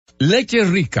Leche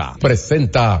Rica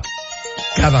presenta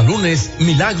cada lunes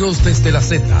Milagros desde la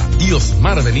Z y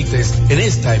Osmar Benítez en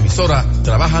esta emisora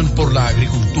trabajan por la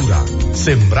agricultura,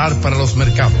 sembrar para los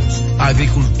mercados,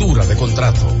 agricultura de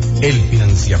contrato, el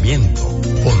financiamiento,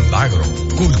 Fondagro,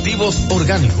 cultivos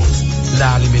orgánicos,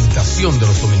 la alimentación de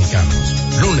los dominicanos.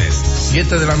 Lunes,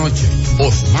 7 de la noche,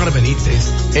 Osmar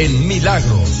Benítez en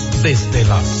Milagros desde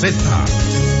la Z.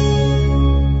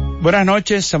 Buenas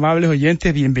noches, amables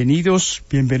oyentes, bienvenidas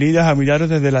a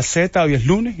Milagros desde la Z. Hoy es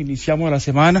lunes, iniciamos la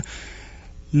semana.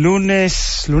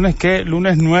 Lunes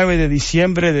 9 de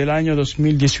diciembre del año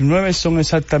 2019, son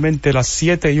exactamente las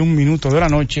 7:01 de la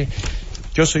noche.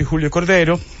 Yo soy Julio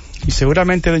Cordero y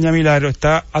seguramente doña Milagro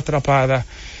está atrapada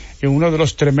en uno de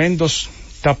los tremendos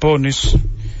tapones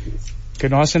que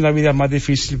nos hacen la vida más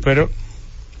difícil, pero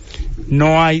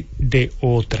no hay de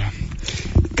otra.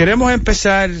 Queremos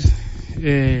empezar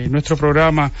nuestro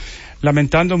programa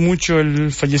lamentando mucho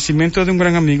el fallecimiento de un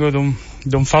gran amigo,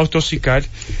 don Fausto Sicar,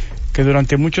 que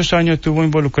durante muchos años estuvo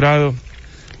involucrado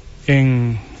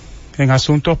en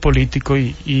asuntos políticos,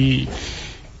 y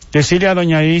decirle a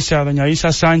doña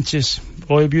Isa Sánchez,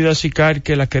 hoy viuda Sicar,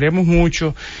 que la queremos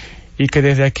mucho y que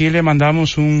desde aquí le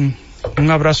mandamos un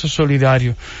abrazo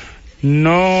solidario.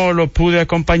 No lo pude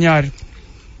acompañar,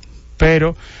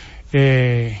 pero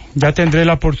ya tendré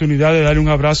la oportunidad de darle un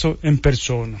abrazo en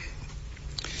persona.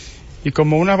 Y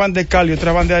como una van de cal y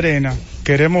otra van de arena,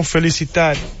 queremos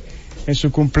felicitar en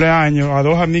su cumpleaños a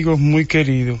dos amigos muy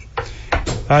queridos.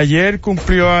 Ayer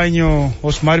cumplió año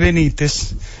Osmar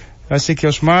Benítez, así que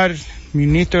Osmar,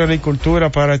 ministro de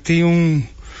Agricultura, para ti un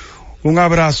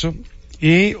abrazo.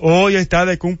 Y hoy está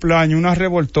de cumpleaños una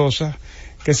revoltosa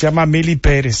que se llama Mili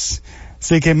Pérez.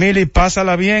 Así que Mili,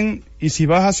 pásala bien, y si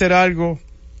vas a hacer algo,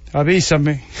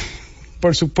 avísame,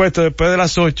 por supuesto, después de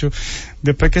las 8,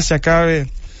 después que se acabe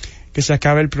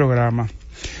el programa.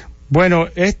 Bueno,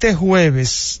 este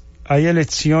jueves hay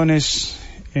elecciones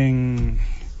en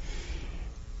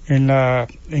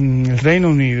el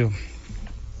Reino Unido,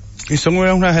 y son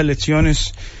unas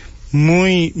elecciones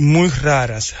muy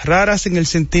raras en el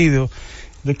sentido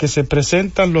de que se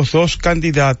presentan los dos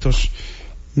candidatos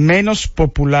menos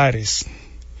populares.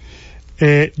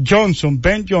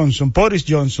 Boris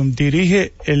Johnson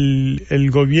dirige el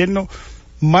gobierno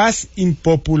más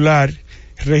impopular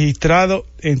registrado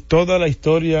en toda la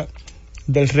historia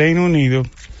del Reino Unido,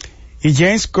 y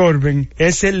James Corbyn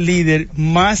es el líder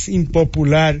más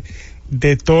impopular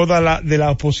de toda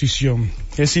la oposición.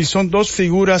 Es decir, son dos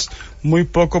figuras muy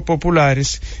poco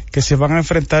populares que se van a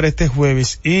enfrentar este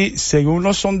jueves, y según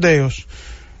los sondeos,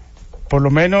 por lo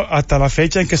menos hasta la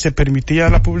fecha en que se permitía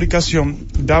la publicación,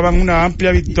 daban una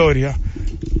amplia victoria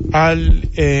a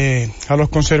los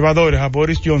conservadores, a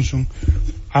Boris Johnson,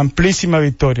 amplísima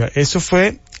victoria. Eso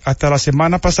fue hasta la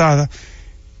semana pasada,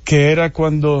 que era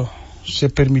cuando se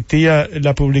permitía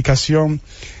la publicación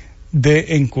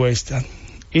de encuestas.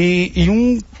 Y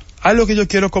algo que yo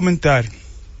quiero comentar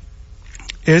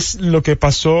es lo que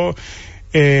pasó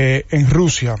en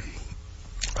Rusia.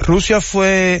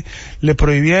 Le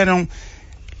prohibieron,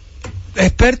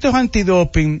 expertos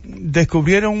antidoping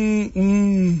descubrieron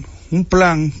un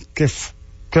plan que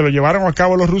lo llevaron a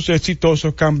cabo los rusos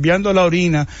exitosos, cambiando la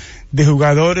orina de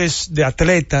jugadores, de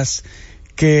atletas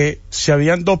que se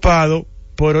habían dopado,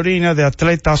 por orina de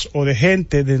atletas o de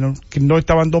gente que no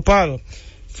estaban dopados.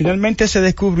 Finalmente se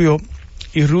descubrió,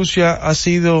 y Rusia ha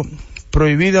sido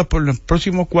prohibida por los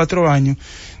próximos 4 años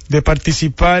de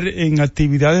participar en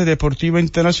actividades deportivas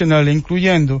internacionales,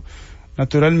 incluyendo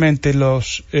naturalmente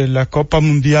la Copa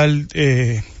Mundial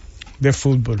de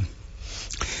Fútbol.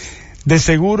 De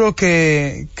seguro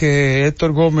que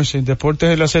Héctor Gómez en Deportes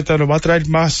de la Z nos va a traer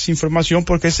más información,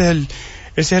 porque ese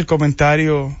es el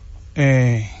comentario,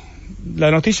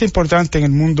 la noticia importante en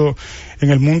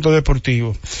el mundo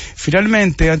deportivo.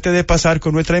 Finalmente, antes de pasar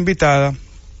con nuestra invitada,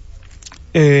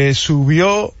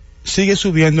 sigue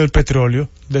subiendo el petróleo,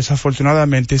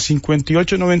 desafortunadamente,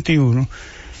 58.91.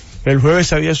 El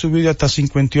jueves había subido hasta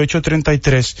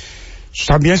 58.33.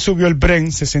 También subió el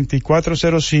Brent,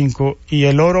 64.05, y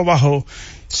el oro bajó,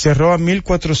 cerró a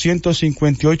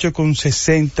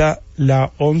 1.458.60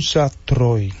 la onza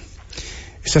Troy.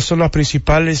 Esas son las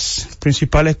principales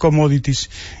commodities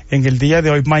en el día de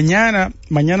hoy. Mañana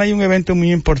hay un evento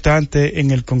muy importante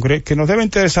en el Congreso que nos debe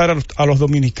interesar a los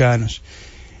dominicanos.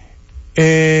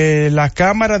 La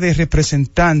Cámara de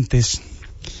Representantes,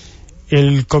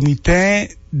 el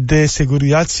Comité de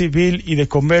Seguridad Civil y de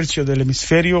Comercio del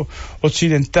Hemisferio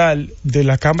Occidental de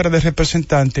la Cámara de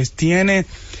Representantes tiene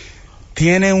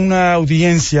una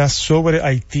audiencia sobre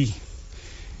Haití.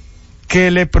 que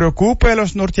le preocupe a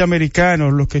los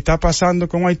norteamericanos lo que está pasando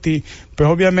con Haití, pues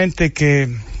obviamente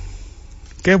que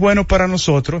es bueno para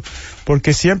nosotros,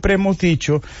 porque siempre hemos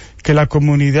dicho que la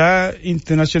comunidad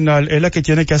internacional es la que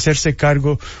tiene que hacerse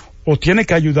cargo o tiene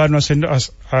que ayudarnos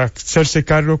a hacerse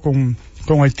cargo con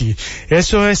Haití.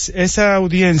 Esa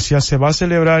audiencia se va a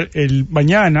celebrar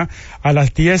mañana a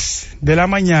las 10 de la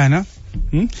mañana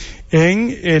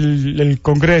en el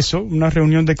Congreso, una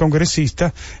reunión de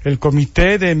congresistas, el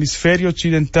Comité de Hemisferio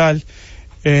Occidental,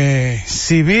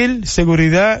 Civil,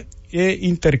 Seguridad e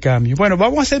Intercambio. Bueno,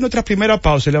 vamos a hacer nuestra primera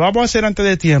pausa, y la vamos a hacer antes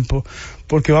de tiempo,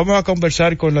 porque vamos a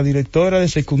conversar con la directora de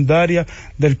secundaria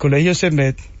del Colegio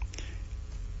CEMET,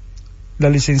 la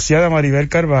licenciada Maribel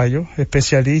Carballo,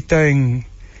 especialista en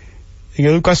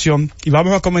educación, y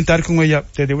vamos a comentar con ella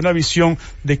desde una visión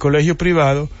de colegio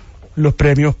privado los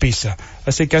premios PISA.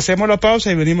 Así que hacemos la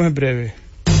pausa y venimos en breve.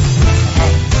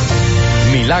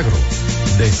 Milagros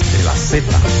desde la Z.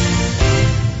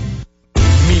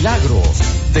 Milagros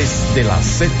desde la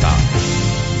Z.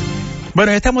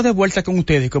 Bueno, ya estamos de vuelta con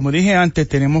ustedes. Como dije antes,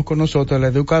 tenemos con nosotros a la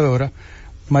educadora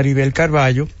Maribel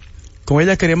Carballo. Con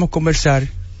ella queremos conversar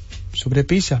sobre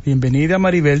PISA. Bienvenida,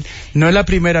 Maribel. No es la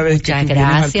primera vez que tú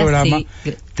vienes al programa.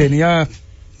 Sí. Tenía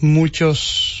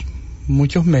muchos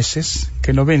meses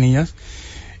que no venías.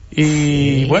 Y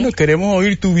sí, bueno, queremos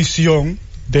oír tu visión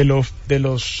de los,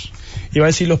 iba a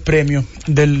decir los premios,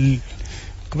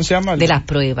 ¿cómo se llama? De las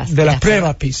pruebas. De las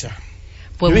pruebas PISA.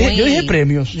 Pues yo dije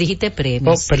premios. Dijiste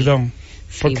premios. Oh, perdón.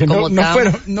 Porque sí,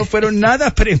 no fueron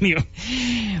nada premios.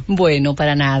 Bueno,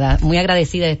 para nada. Muy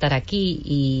agradecida de estar aquí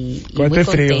y muy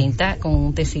contenta, con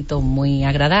un tecito muy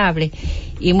agradable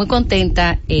y muy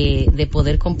contenta de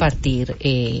poder compartir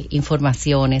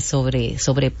informaciones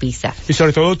sobre PISA. Y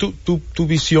sobre todo tu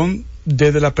visión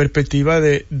desde la perspectiva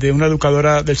de una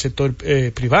educadora del sector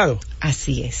privado.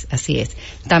 Así es.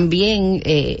 También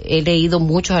he leído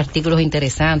muchos artículos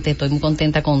interesantes, estoy muy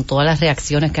contenta con todas las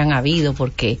reacciones que han habido,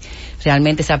 porque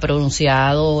realmente se ha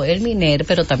pronunciado el MINER,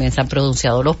 pero también se han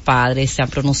pronunciado los padres, se han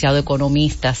pronunciado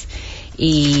economistas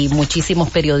y muchísimos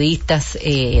periodistas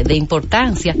de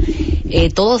importancia,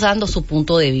 todos dando su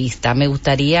punto de vista. Me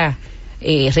gustaría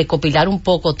recopilar un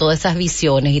poco todas esas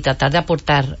visiones y tratar de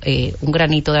aportar un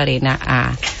granito de arena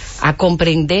a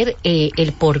comprender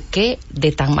el porqué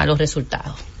de tan malos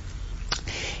resultados.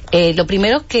 Lo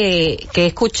primero que he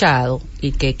escuchado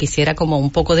y que quisiera como un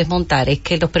poco desmontar es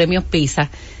que los premios PISA,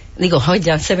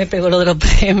 ya se me pegó lo de los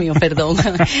premios, perdón,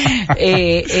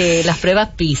 las pruebas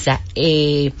PISA,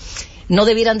 no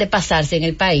debieran de pasarse en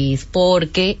el país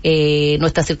porque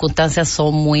nuestras circunstancias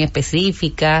son muy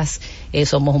específicas,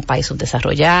 somos un país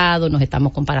subdesarrollado, nos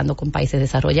estamos comparando con países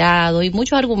desarrollados y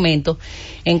muchos argumentos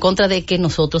en contra de que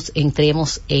nosotros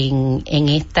entremos en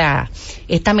esta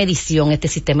medición, este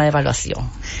sistema de evaluación.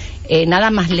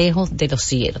 Nada más lejos de lo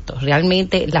cierto.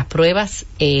 Realmente las pruebas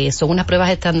son unas pruebas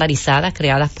estandarizadas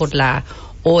creadas por la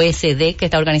OECD, que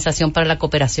es la Organización para la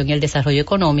Cooperación y el Desarrollo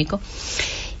Económico,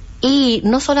 y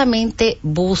no solamente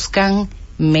buscan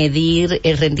medir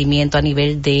el rendimiento a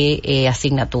nivel de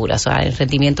asignaturas, o sea, el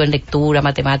rendimiento en lectura,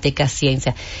 matemáticas,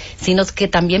 ciencia, sino que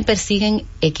también persiguen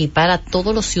equipar a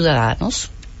todos los ciudadanos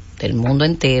del mundo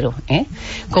entero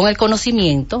con el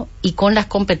conocimiento y con las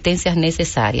competencias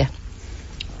necesarias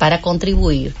para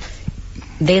contribuir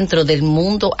dentro del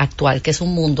mundo actual, que es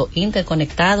un mundo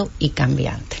interconectado y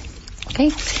cambiante.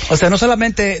 ¿Okay? O sea, no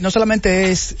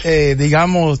solamente es,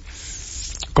 digamos,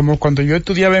 como cuando yo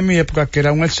estudiaba en mi época, que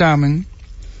era un examen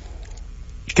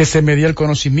que se medía el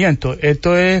conocimiento.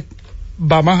 Esto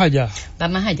va más allá. Va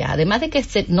más allá. Además de que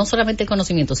no solamente el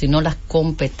conocimiento, sino las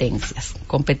competencias.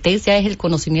 Competencia es el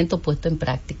conocimiento puesto en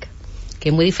práctica, que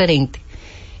es muy diferente.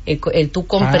 El tú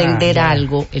comprender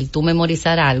algo, el tú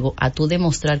memorizar algo, a tú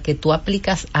demostrar que tú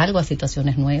aplicas algo a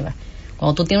situaciones nuevas.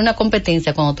 Cuando tú tienes una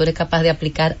competencia, cuando tú eres capaz de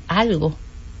aplicar algo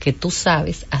que tú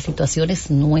sabes a situaciones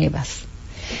nuevas.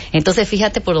 Entonces,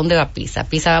 fíjate por dónde va PISA.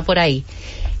 PISA va por ahí.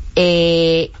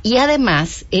 Y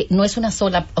además, no es una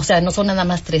sola, o sea, no son nada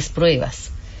más 3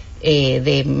 pruebas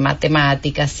de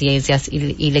matemáticas, ciencias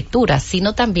y lectura,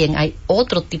 sino también hay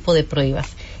otro tipo de pruebas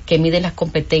que miden las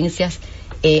competencias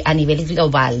a nivel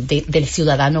global, del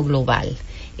ciudadano global,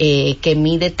 que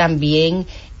mide también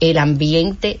el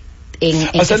ambiente.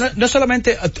 O sea, no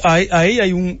solamente, ahí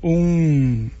hay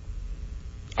un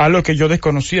algo que yo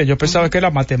desconocía. Yo pensaba que era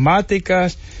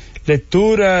matemáticas,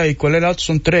 lectura y ¿cuál era el otro?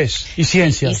 Son 3. Y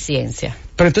ciencia. Y ciencia.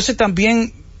 Pero entonces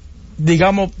también,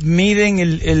 digamos, miden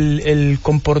el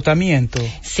comportamiento.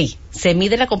 Sí. se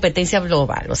mide la competencia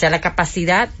global, o sea, la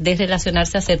capacidad de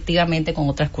relacionarse asertivamente con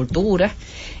otras culturas,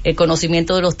 el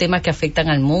conocimiento de los temas que afectan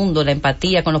al mundo, la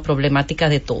empatía con las problemáticas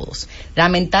de todos.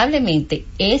 Lamentablemente,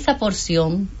 esa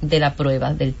porción de la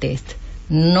prueba del test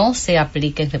no se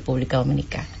aplica en República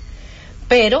Dominicana.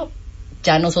 Pero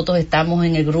ya nosotros estamos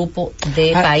en el grupo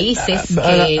de países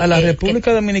a la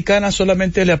República Dominicana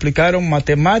solamente le aplicaron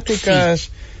matemáticas, sí.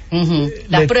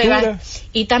 Las pruebas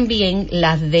y también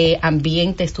las de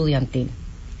ambiente estudiantil,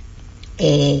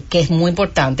 que es muy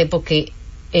importante porque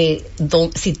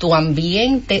si tu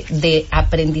ambiente de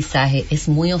aprendizaje es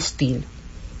muy hostil,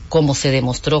 como se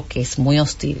demostró que es muy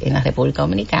hostil en la República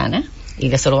Dominicana, y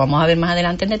eso lo vamos a ver más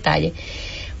adelante en detalle,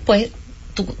 pues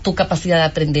tu capacidad de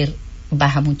aprender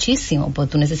baja muchísimo,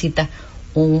 porque tú necesitas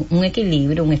un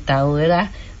equilibrio, un estado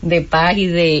de paz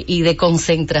y de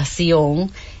concentración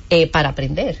para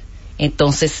aprender.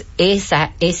 Entonces,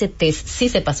 ese test sí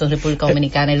se pasó en República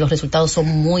Dominicana y los resultados son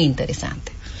muy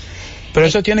interesantes. Pero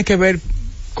eso tiene que ver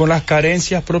con las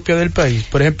carencias propias del país,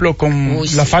 por ejemplo, con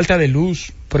la falta de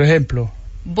luz, por ejemplo.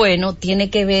 Bueno, tiene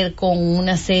que ver con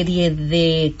una serie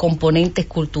de componentes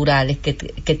culturales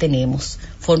que tenemos,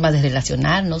 formas de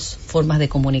relacionarnos, formas de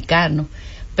comunicarnos,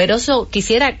 pero eso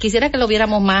quisiera que lo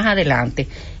viéramos más adelante,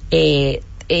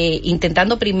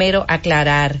 intentando primero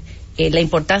aclarar la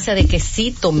importancia de que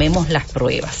sí tomemos las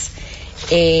pruebas.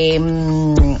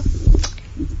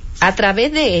 A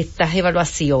través de estas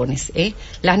evaluaciones,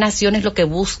 las naciones lo que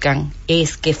buscan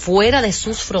es que fuera de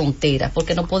sus fronteras,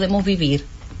 porque no podemos vivir,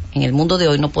 en el mundo de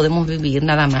hoy no podemos vivir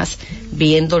nada más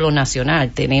viendo lo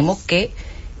nacional, tenemos que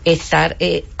estar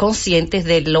conscientes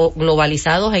de lo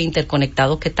globalizados e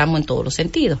interconectados que estamos en todos los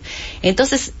sentidos.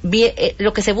 Entonces,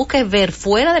 lo que se busca es ver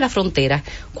fuera de la frontera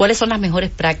cuáles son las mejores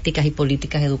prácticas y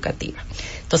políticas educativas.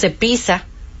 Entonces, PISA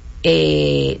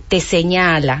te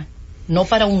señala, no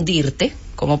para hundirte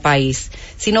como país,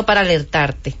 sino para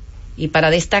alertarte y para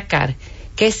destacar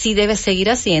qué sí debes seguir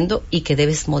haciendo y qué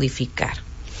debes modificar.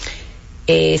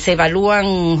 Se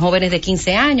evalúan jóvenes de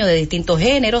 15 años, de distintos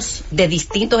géneros, de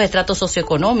distintos estratos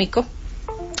socioeconómicos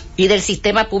y del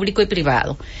sistema público y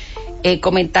privado.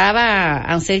 Comentaba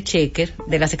Ansel Checker,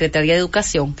 de la Secretaría de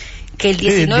Educación, que el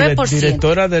 19%... Sí,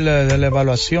 directora de la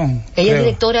evaluación. Ella es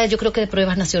directora, yo creo que de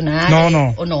pruebas nacionales.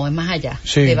 No. O no, es más allá,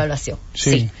 sí, de evaluación.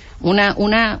 Sí.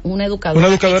 Una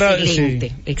educadora, excelente,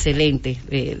 sí. Excelente.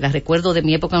 La recuerdo de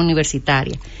mi época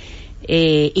universitaria.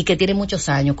 Y que tiene muchos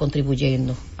años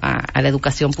contribuyendo a la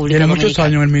educación pública dominicana. Tiene muchos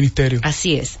años en el ministerio.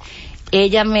 Así es.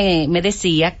 Ella me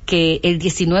decía que el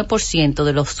 19%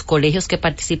 de los colegios que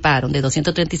participaron, de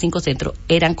 235 centros,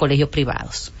 eran colegios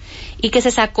privados. Y que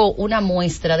se sacó una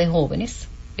muestra de jóvenes,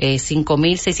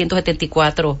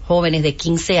 5.674 jóvenes de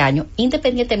 15 años,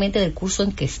 independientemente del curso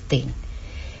en que estén.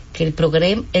 Que el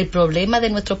problema de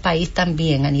nuestro país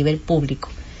también a nivel público,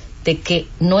 de que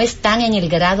no están en el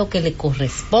grado que le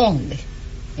corresponde,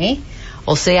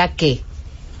 o sea que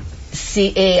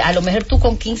si a lo mejor tú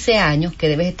con 15 años que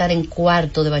debes estar en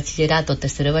cuarto de bachillerato,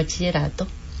 tercero de bachillerato,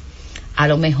 a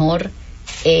lo mejor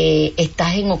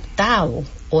estás en octavo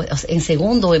o en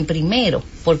segundo o en primero,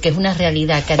 porque es una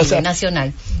realidad que a nivel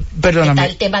nacional está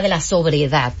el tema de la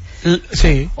sobriedad.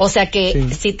 Sí. O sea que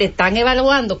si te están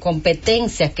evaluando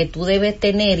competencias que tú debes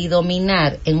tener y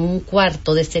dominar en un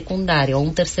cuarto de secundaria o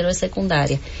un tercero de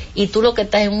secundaria, y tú lo que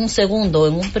estás en un segundo o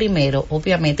en un primero,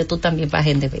 obviamente tú también vas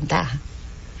en desventaja.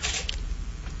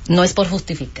 No es por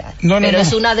justificar, pero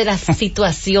es una de las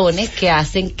situaciones que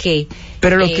hacen que,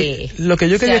 lo que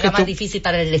yo quería sea más difícil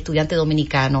para el estudiante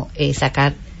dominicano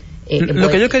sacar. Lo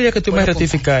que yo quería que tú me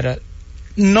ratificaras,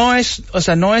 no es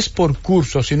por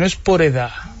curso, sino es por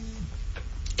edad.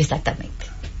 Exactamente.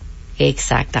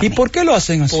 ¿Y por qué lo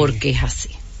hacen así? Porque es así.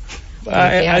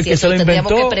 Al que se lo inventó,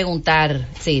 tendríamos que preguntar,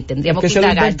 tendríamos que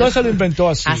indagar. Se lo inventó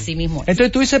así. Así mismo.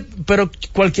 Entonces tú dices, pero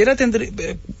cualquiera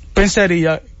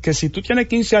pensaría que si tú tienes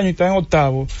 15 años y estás en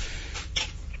octavo,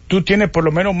 tú tienes por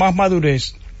lo menos más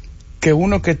madurez que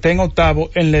uno que está en octavo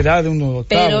en la edad de uno de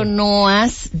octavo. Pero no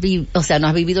has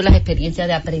vivido las experiencias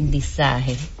de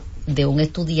aprendizaje de un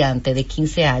estudiante de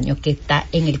 15 años que está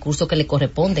en el curso que le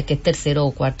corresponde, que es tercero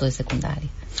o cuarto de secundaria.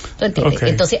 ¿Tú entiendes? Okay.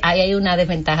 Entonces ahí hay una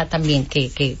desventaja también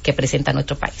que presenta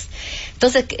nuestro país.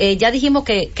 Entonces ya dijimos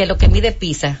que lo que mide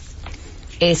PISA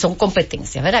son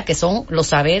competencias, ¿verdad? Que son los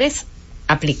saberes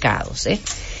aplicados.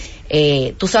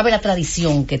 Tú sabes la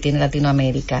tradición que tiene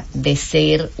Latinoamérica de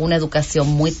ser una educación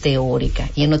muy teórica,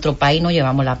 y en nuestro país nos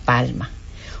llevamos la palma.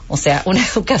 O sea, una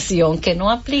educación que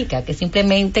no aplica, que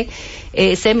simplemente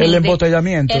se mide. El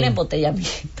embotellamiento,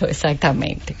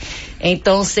 exactamente.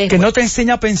 Entonces. Que no te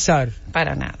enseña a pensar.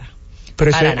 Para nada.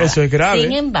 Pero eso es grave.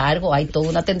 Sin embargo, hay toda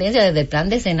una tendencia desde el Plan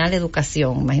Decenal de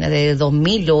Educación, imagínate, desde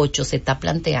 2008 se está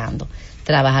planteando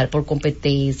trabajar por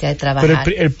competencia, trabajar...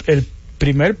 Pero el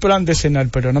primer plan decenal,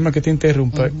 perdóname que te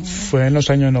interrumpa, fue en los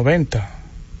años 90.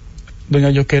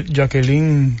 Doña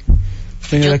Jacqueline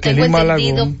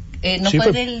Malagón. ¿No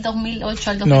fue del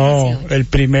 2008 al 2018? No, el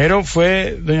primero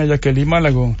fue doña Jacqueline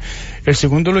Malagón. El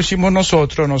segundo lo hicimos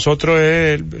nosotros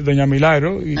es doña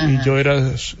Milagro, y yo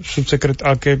era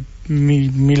subsecretario, que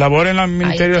mi labor en el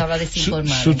ministerio,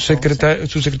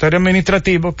 subsecretario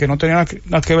administrativo, que no tenía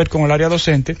nada que ver con el área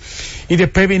docente, y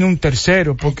después vino un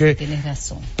tercero, porque... Tienes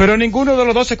razón. Pero ninguno de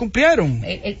los dos se cumplieron.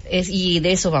 Y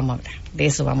de eso vamos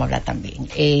a hablar también.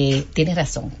 Tienes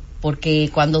razón. Porque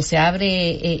cuando se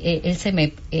abre el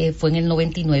CEMEP fue en el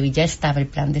 99 y ya estaba el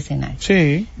plan decenal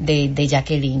de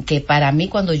Jacqueline, que para mí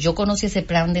cuando yo conocí ese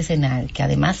plan decenal, que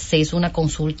además se hizo una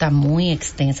consulta muy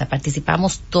extensa,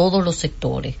 participamos todos los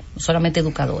sectores, no solamente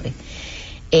educadores,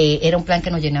 era un plan que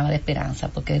nos llenaba de esperanza,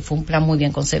 porque fue un plan muy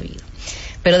bien concebido.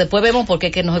 Pero después vemos por qué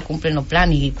que no se cumplen los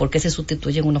planes y por qué se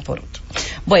sustituyen unos por otros.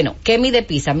 Bueno, ¿qué mide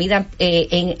PISA?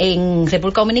 En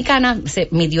República Dominicana se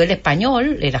midió el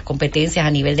español, las competencias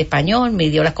a nivel de español,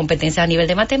 midió las competencias a nivel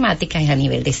de matemáticas y a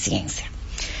nivel de ciencia.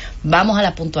 Vamos a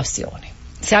las puntuaciones.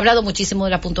 Se ha hablado muchísimo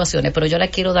de las puntuaciones, pero yo la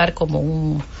quiero dar como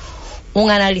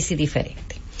un análisis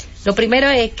diferente. Lo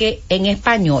primero es que en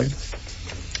español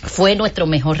fue nuestro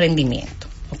mejor rendimiento.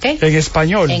 ¿Okay? En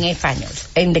español,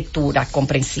 en lectura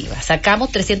comprensiva.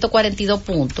 Sacamos 342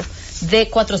 puntos de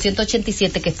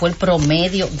 487, que fue el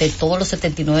promedio de todos los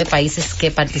 79 países que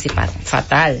participaron.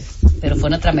 Fatal, pero fue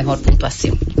nuestra mejor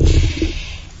puntuación.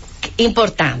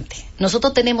 Importante,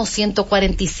 nosotros tenemos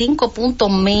 145 puntos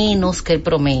menos que el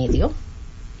promedio.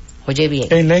 Oye bien.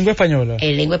 En lengua española.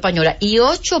 En lengua española. Y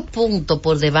 8 puntos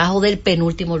por debajo del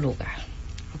penúltimo lugar.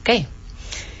 ¿Ok?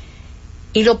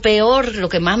 Y lo peor, lo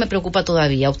que más me preocupa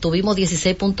todavía, obtuvimos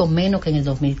 16 puntos menos que en el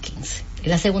 2015. Es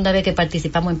la segunda vez que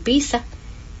participamos en PISA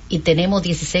y tenemos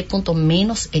 16 puntos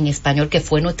menos en español, que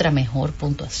fue nuestra mejor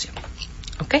puntuación.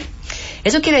 ¿Ok?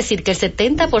 Eso quiere decir que el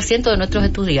 70% de nuestros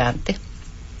estudiantes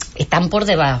están por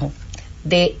debajo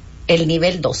del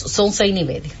nivel 2. Son 6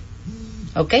 niveles.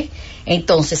 ¿Ok?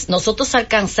 Entonces, nosotros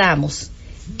alcanzamos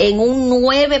en un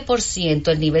 9%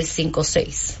 el nivel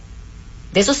 5-6.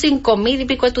 De esos 5,000 y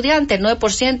pico estudiantes, el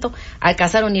 9%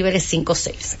 alcanzaron niveles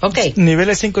 5-6. ¿Ok?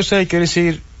 Niveles 5-6 quiere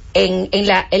decir... En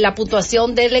la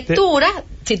puntuación de lectura,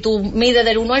 si tú mides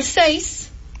del 1 al 6,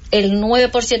 el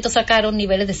 9% sacaron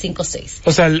niveles de 5-6.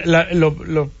 O sea,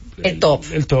 el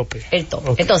tope. Okay.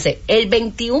 Entonces, el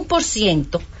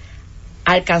 21%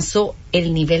 alcanzó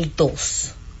el nivel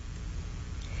 2.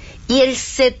 Y el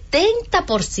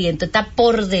 70% está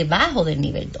por debajo del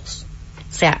nivel 2. O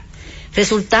sea,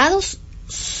 resultados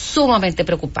sumamente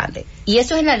preocupante. Y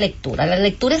eso es la lectura. La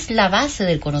lectura es la base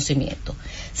del conocimiento.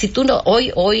 Si tú no,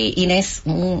 hoy Inés,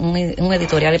 un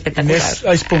editorial espectacular.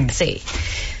 Sí.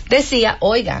 Decía,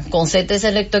 oigan, concéntrese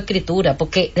en lectoescritura,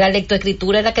 porque la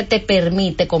lectoescritura es la que te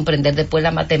permite comprender después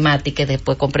la matemática y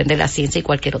después comprender la ciencia y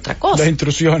cualquier otra cosa. Las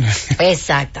instrucciones.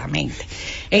 Exactamente.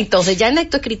 Entonces, ya en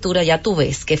lectoescritura ya tú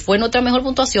ves que fue nuestra mejor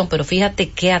puntuación, pero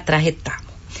fíjate qué atrás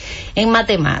estamos. En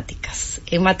matemáticas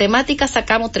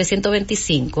sacamos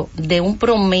 325 de un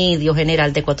promedio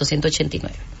general de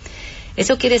 489.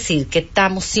 Eso quiere decir que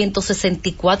estamos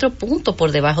 164 puntos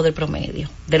por debajo del promedio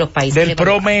de los países. Del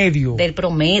promedio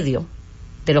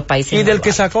de los países. ¿Y del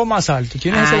que sacó más alto?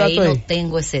 ¿Tienes ese dato ahí? No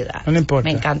tengo ese dato. No importa.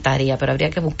 Me encantaría, pero habría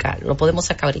que buscarlo. Lo podemos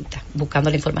sacar ahorita, buscando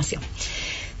la información.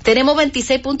 Tenemos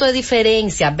 26 puntos de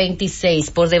diferencia,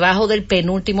 26 por debajo del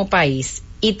penúltimo país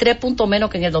y 3 puntos menos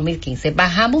que en el 2015.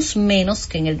 Bajamos menos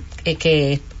que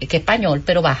que español,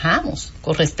 pero bajamos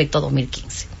con respecto a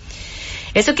 2015.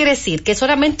 Eso quiere decir que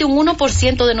solamente un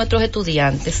 1% de nuestros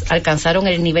estudiantes alcanzaron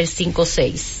el nivel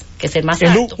 5-6, que es el más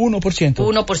alto. El 1%.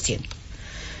 1%.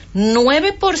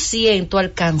 9%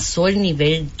 alcanzó el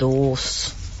nivel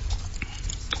 2.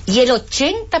 Y el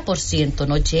 80%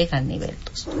 no llega al nivel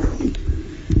 2.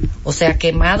 O sea,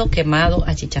 quemado,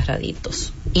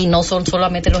 achicharraditos. Y no son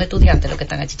solamente los estudiantes los que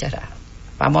están achicharrados.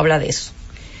 Vamos a hablar de eso.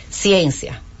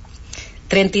 Ciencia.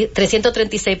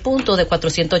 336 puntos de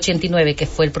 489, que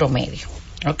fue el promedio.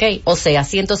 ¿Ok? O sea,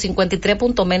 153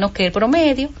 puntos menos que el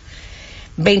promedio,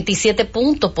 27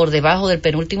 puntos por debajo del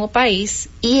penúltimo país,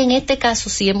 y en este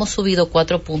caso sí hemos subido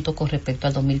 4 puntos con respecto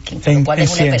al 2015, lo cual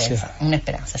es una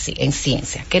esperanza, sí, en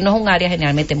ciencia, que no es un área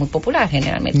generalmente muy popular,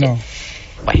 generalmente. No.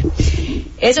 Bueno,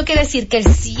 eso quiere decir que el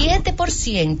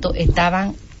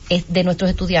 7% de nuestros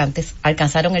estudiantes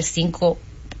alcanzaron el 5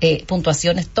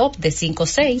 puntuaciones top de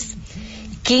 5-6,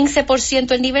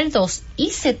 15% el nivel 2 y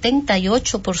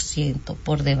 78%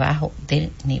 por debajo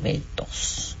del nivel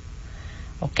 2.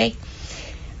 ¿Ok?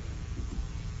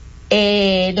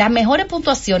 Las mejores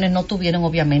puntuaciones no tuvieron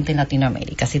obviamente en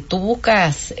Latinoamérica. Si tú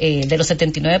buscas de los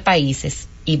 79 países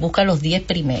y buscas los 10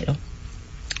 primeros,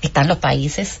 están los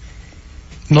países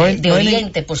de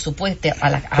Oriente, por supuesto, a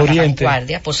la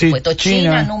vanguardia, por supuesto.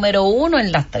 China número 1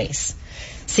 en las 3.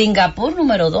 Singapur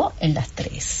número 2 en las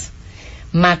 3.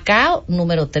 Macao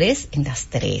número 3 en las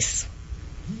 3.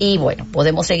 Y bueno,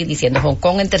 podemos seguir diciendo Hong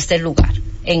Kong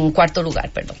en cuarto lugar.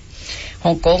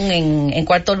 Hong Kong en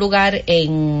cuarto lugar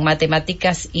en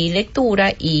matemáticas y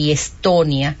lectura, y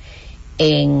Estonia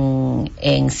en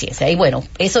ciencia. Y bueno,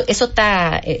 eso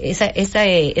está,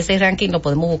 ese ranking lo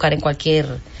podemos buscar en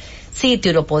cualquier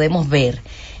sitio y lo podemos ver.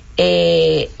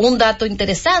 Un dato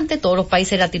interesante: todos los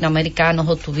países latinoamericanos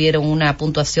obtuvieron una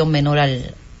puntuación menor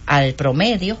al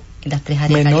promedio en las 3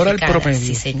 áreas menor calificadas. Al promedio,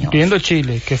 sí, señor. Incluyendo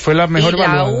Chile, que fue la mejor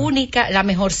evaluada. La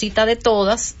mejorcita de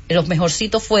todas, los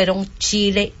mejorcitos fueron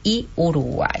Chile y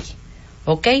Uruguay.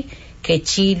 ¿Ok? Que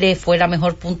Chile fue la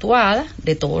mejor puntuada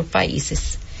de todos los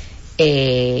países.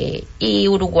 Y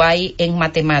Uruguay en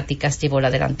matemáticas llevó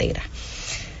la delantera.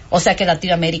 O sea que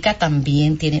Latinoamérica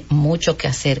también tiene mucho que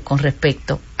hacer con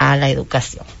respecto a la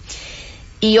educación.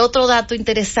 Y otro dato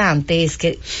interesante es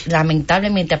que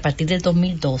lamentablemente a partir del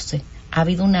 2012 ha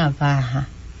habido una baja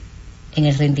en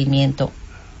el rendimiento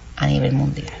a nivel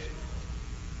mundial.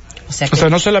 O sea,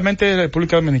 no solamente en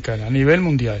República Dominicana, a nivel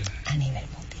mundial. A nivel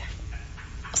mundial.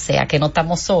 O sea que no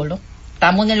estamos solos.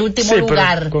 Estamos en el último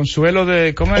lugar. Pero consuelo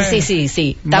de... ¿cómo es?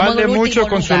 Sí. Estamos mal de mucho,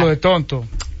 consuelo de tonto.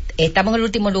 Estamos en el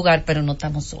último lugar, pero no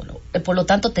estamos solos. Por lo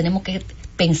tanto, tenemos que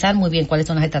pensar muy bien cuáles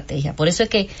son las estrategias. Por eso es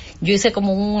que yo hice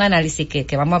como un análisis que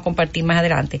vamos a compartir más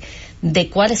adelante, de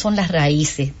cuáles son las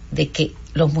raíces de que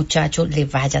los muchachos les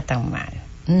vaya tan mal.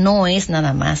 No es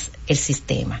nada más el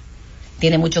sistema.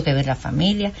 Tiene mucho que ver la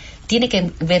familia, tiene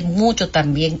que ver mucho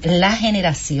también la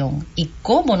generación y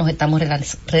cómo nos estamos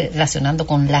relacionando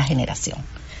con la generación.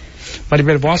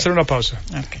 Maribel, vamos a hacer una pausa.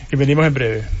 Y venimos en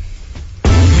breve.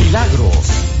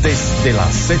 Milagros desde la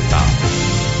Z.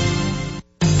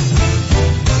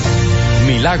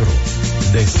 Milagros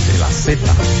desde la Z.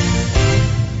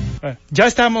 Ya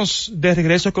estamos de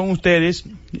regreso con ustedes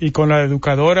y con la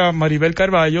educadora Maribel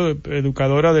Carballo,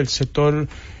 educadora del sector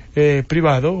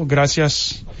privado.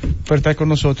 Gracias por estar con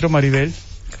nosotros, Maribel.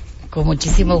 Con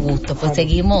muchísimo gusto. Pues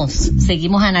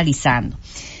seguimos analizando.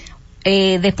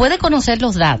 Después de conocer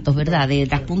los datos, ¿verdad?, de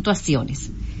las puntuaciones,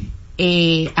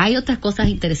 hay otras cosas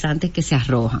interesantes que se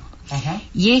arrojan. Ajá.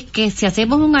 Y es que si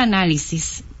hacemos un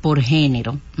análisis por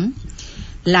género,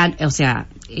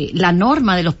 la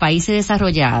norma de los países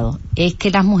desarrollados es que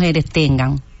las mujeres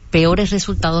tengan peores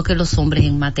resultados que los hombres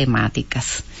en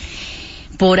matemáticas,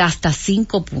 por hasta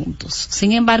 5 puntos.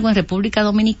 Sin embargo, en República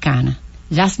Dominicana,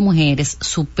 las mujeres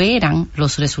superan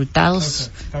los resultados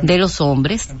de los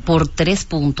hombres por 3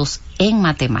 puntos en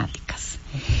matemáticas.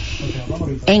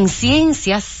 En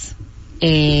ciencias,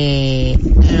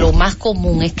 lo más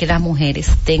común es que las mujeres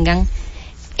tengan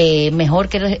mejor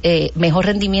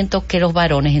rendimiento que los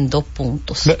varones en 2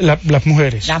 puntos. Las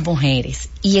mujeres. Las mujeres.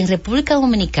 Y en República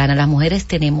Dominicana, las mujeres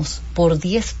tenemos por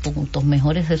 10 puntos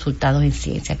mejores resultados en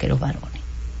ciencia que los varones.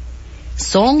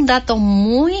 Son datos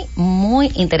muy,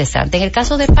 muy interesantes. En el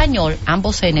caso de español,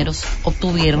 ambos géneros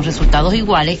obtuvieron resultados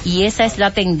iguales y esa es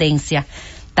la tendencia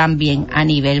también a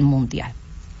nivel mundial.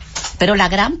 Pero la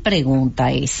gran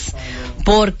pregunta es,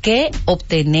 ¿por qué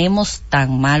obtenemos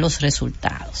tan malos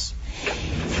resultados?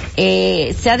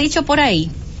 Se ha dicho por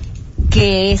ahí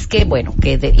que es que,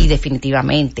 y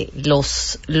definitivamente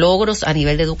los logros a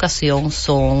nivel de educación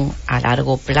son a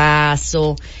largo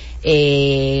plazo.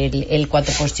 El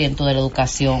 4% de la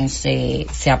educación se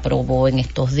aprobó en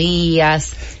estos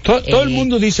días. Todo el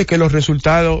mundo dice que los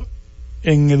resultados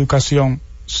en educación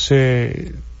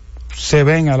se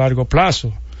ven a largo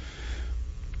plazo,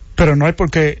 pero no hay por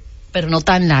qué. Pero no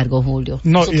tan largo, Julio.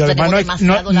 No, y además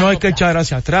no hay que echar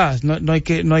hacia atrás, no hay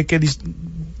que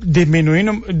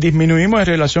disminuimos en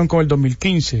relación con el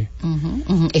 2015.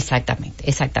 Exactamente.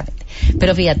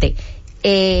 Pero fíjate,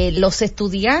 los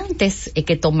estudiantes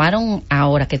que tomaron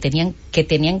ahora, que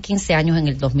tenían 15 años en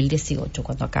el 2018,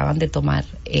 cuando acaban de tomar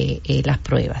las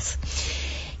pruebas,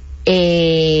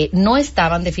 no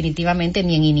estaban definitivamente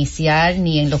ni en inicial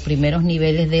ni en los primeros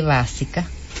niveles de básica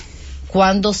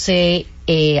cuando se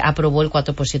aprobó el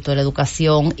 4% de la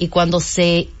educación y cuando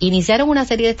se iniciaron una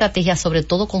serie de estrategias, sobre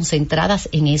todo concentradas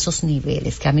en esos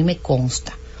niveles, que a mí me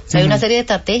consta. O sea, hay una serie de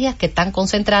estrategias que están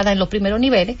concentradas en los primeros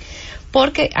niveles,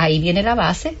 porque ahí viene la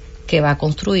base que va a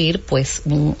construir pues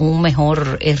un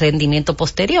mejor rendimiento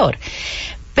posterior.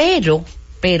 Pero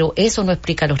eso no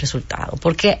explica los resultados,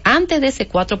 porque antes de ese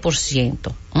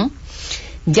 4%,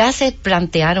 ya se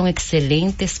plantearon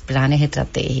excelentes planes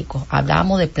estratégicos.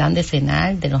 Hablamos del plan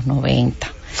decenal de los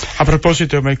 90. A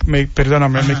propósito, me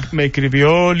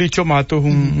escribió Licho Matos,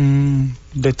 un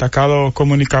destacado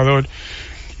comunicador.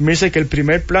 Me dice que el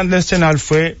primer plan decenal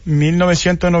fue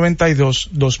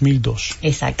 1992-2002.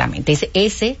 Exactamente,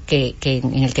 ese que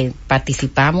en el que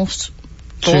participamos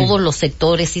todos los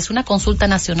sectores. Hizo una consulta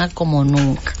nacional como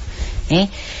nunca,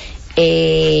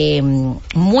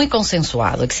 muy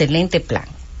consensuado, excelente plan.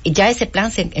 Ya ese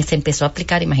plan se empezó a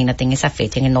aplicar, imagínate, en esa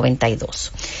fecha, en el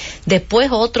 92. Después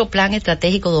otro plan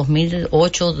estratégico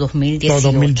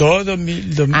 2008-2018. No,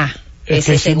 2002. El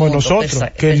que hicimos nosotros,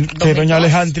 que doña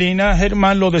Alejandrina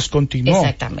Germán lo descontinuó.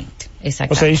 Exactamente.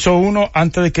 O sea, hizo uno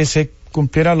antes de que se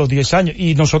cumplieran los 10 años.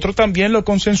 Y nosotros también lo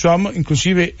consensuamos,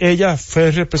 inclusive ella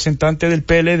fue representante del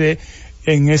PLD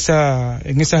en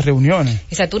esas reuniones.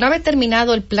 Exacto. Una vez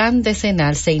terminado el plan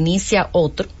decenal, se inicia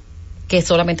otro, que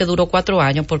solamente duró 4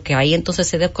 años, porque ahí entonces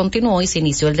se descontinuó y se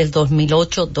inició el del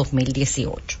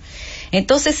 2008-2018.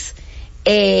 Entonces,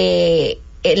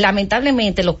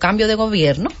 lamentablemente los cambios de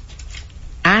gobierno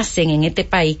hacen en este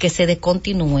país que se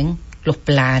descontinúen los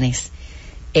planes,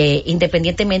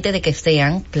 independientemente de que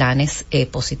sean planes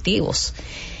positivos.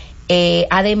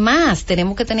 Además,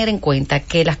 tenemos que tener en cuenta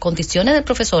que las condiciones del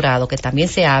profesorado, que también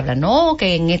se habla,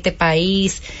 que en este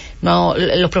país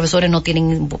los profesores no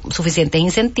tienen suficientes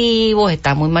incentivos,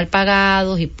 están muy mal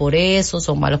pagados y por eso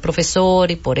son malos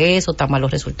profesores y por eso están malos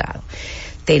resultados.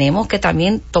 Tenemos que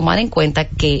también tomar en cuenta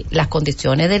que las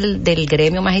condiciones del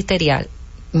gremio magisterial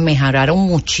mejoraron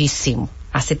muchísimo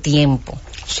hace tiempo.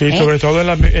 Sí, sobre todo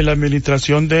en la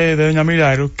administración de doña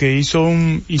Milagro, que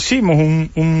hicimos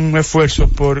un esfuerzo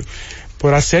por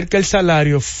hacer que el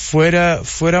salario fuera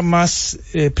más,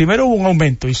 primero hubo un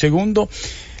aumento y segundo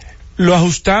lo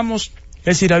ajustamos, es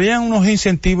decir, había unos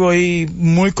incentivos ahí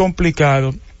muy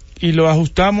complicados y lo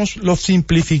ajustamos, lo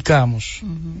simplificamos.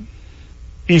 Uh-huh.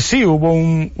 Y sí, hubo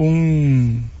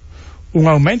un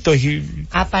aumento.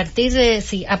 A partir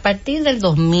del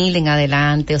 2000 en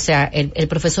adelante, o sea, el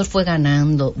profesor fue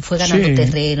ganando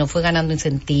terreno, fue ganando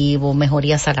incentivos,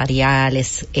 mejorías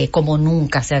salariales, como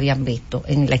nunca se habían visto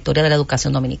en la historia de la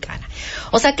educación dominicana.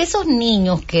 O sea, que esos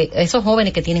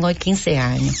jóvenes que tienen hoy 15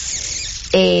 años,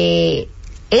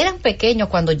 eran pequeños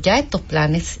cuando ya estos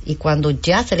planes y cuando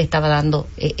ya se le estaba dando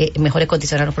mejores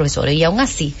condiciones a los profesores, y aún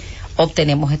así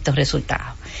obtenemos estos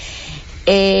resultados.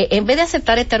 En vez de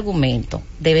aceptar este argumento,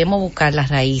 debemos buscar la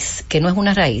raíz, que no es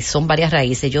una raíz, son varias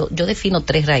raíces. Yo defino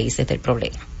 3 raíces del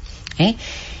problema.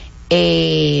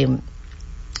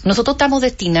 Nosotros estamos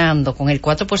destinando con el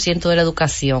 4% de la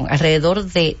educación alrededor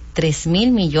de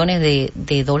 3,000 millones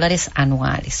de dólares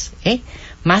anuales,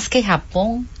 más que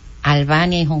Japón,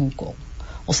 Albania y Hong Kong.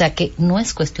 O sea que no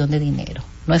es cuestión de dinero,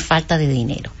 no es falta de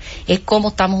dinero, es cómo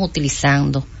estamos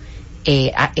utilizando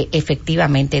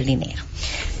efectivamente el dinero.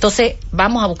 Entonces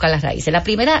vamos a buscar las raíces. La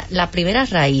primera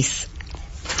raíz,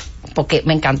 porque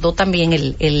me encantó también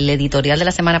el editorial de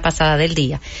la semana pasada del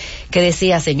Día, que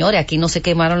decía, señores, aquí no se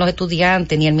quemaron los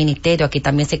estudiantes ni el ministerio, aquí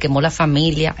también se quemó la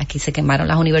familia, aquí se quemaron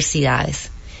las universidades,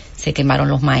 se quemaron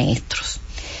los maestros.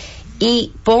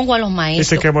 Y pongo a los maestros. Y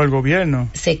se quemó el gobierno.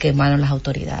 Se quemaron las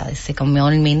autoridades, se quemó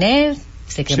el MINER,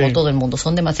 se quemó todo el mundo,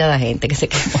 son demasiada gente que se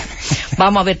quemó.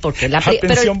 Vamos a ver por qué.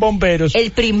 Atención, bomberos.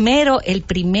 El primero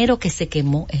que se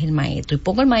quemó es el maestro. Y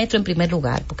pongo el maestro en primer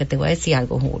lugar, porque te voy a decir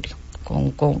algo, Julio.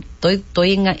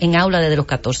 Estoy en aula desde los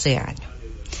 14 años.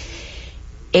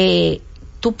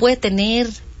 Tú puedes tener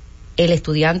el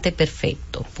estudiante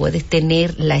perfecto, puedes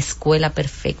tener la escuela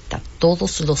perfecta,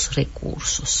 todos los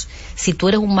recursos. Si tú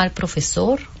eres un mal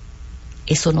profesor,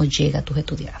 eso no llega a tus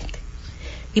estudiantes.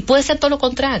 Y puede ser todo lo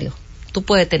contrario. Tú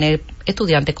puedes tener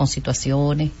estudiantes con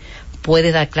situaciones,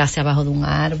 puedes dar clase abajo de un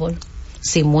árbol,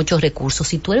 sin muchos recursos.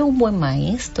 Si tú eres un buen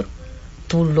maestro,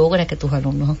 tú logras que tus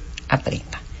alumnos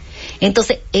aprendan.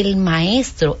 Entonces, el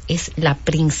maestro es la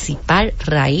principal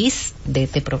raíz de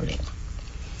este problema,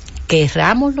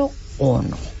 querrámoslo o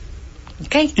no.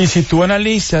 ¿Okay? Y si tú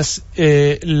analizas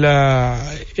el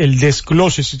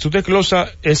desglose, si tú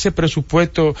desglosas ese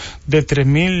presupuesto de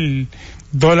 3,000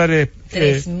 dólares,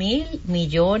 3,000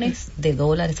 millones de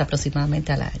dólares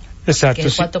aproximadamente al año. Exacto. Que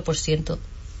es el 4%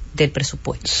 del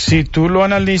presupuesto. Si tú lo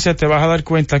analizas, te vas a dar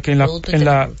cuenta que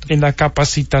en la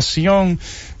capacitación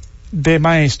de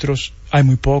maestros hay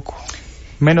muy poco.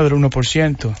 Menos del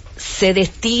 1%. Se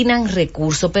destinan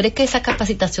recursos, pero es que esa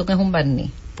capacitación es un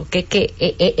barniz, porque es que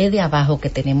es de abajo que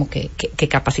tenemos que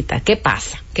capacitar. ¿Qué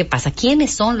pasa?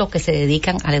 ¿Quiénes son los que se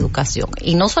dedican a la educación?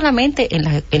 Y no solamente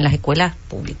en las escuelas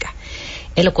públicas,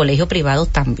 en los colegios privados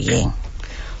también.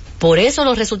 Por eso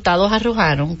los resultados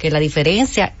arrojaron que la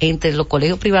diferencia entre los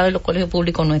colegios privados y los colegios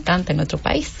públicos no es tanta en nuestro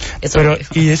país.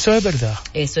 Y eso es verdad.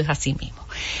 Eso es así mismo.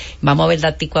 Vamos a ver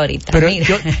datico ahorita. Pero mira.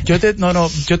 yo te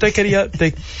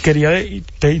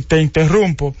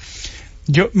interrumpo.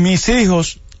 Mis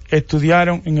hijos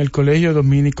estudiaron en el Colegio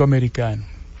Dominico Americano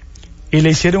y le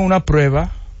hicieron una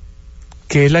prueba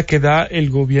que es la que da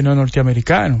el gobierno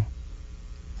norteamericano.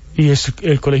 Y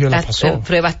el colegio la pasó.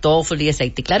 Pruebas TOEFL y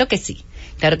SAT, claro que sí,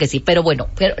 pero bueno,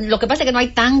 lo que pasa es que no hay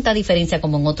tanta diferencia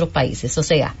como en otros países. O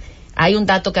sea, hay un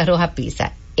dato que arroja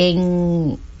PISA.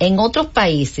 En otros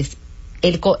países,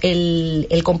 el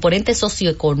componente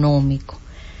socioeconómico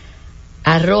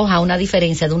arroja una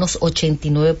diferencia de unos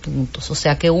 89 puntos. O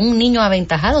sea, que un niño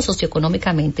aventajado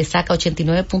socioeconómicamente saca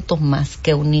 89 puntos más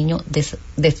que un niño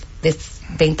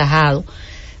desventajado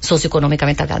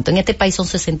socioeconómicamente hablando. En este país son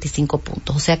 65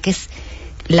 puntos. O sea que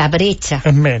la brecha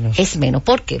es menos.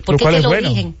 ¿Por qué? Porque es el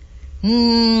origen.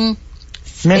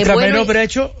 Mientras menos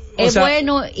brecho,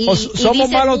 bueno y somos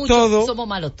malos todos. Somos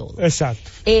malos todos. Exacto.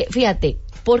 Fíjate,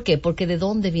 ¿por qué? Porque ¿de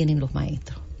dónde vienen los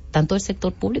maestros? Tanto del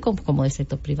sector público como del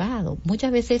sector privado.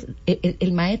 Muchas veces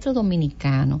el maestro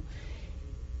dominicano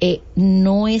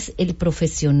no es el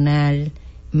profesional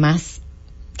más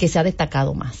que se ha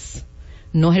destacado más.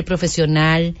 No es el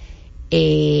profesional,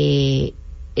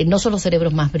 no son los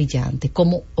cerebros más brillantes,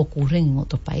 como ocurre en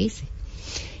otros países.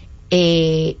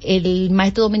 El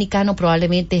maestro dominicano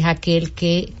probablemente es aquel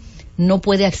que no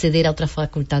puede acceder a otras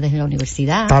facultades en la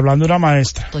universidad. ¿Está hablando de una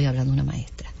maestra? Estoy hablando de una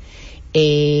maestra.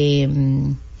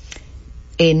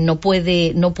 No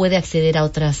puede acceder a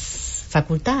otras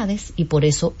facultades y por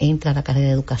eso entra a la carrera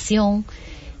de educación.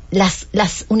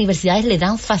 Las universidades le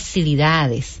dan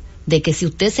facilidades de que si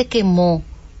usted se quemó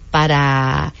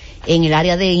en el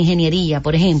área de ingeniería,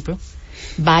 por ejemplo,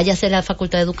 vaya a hacer la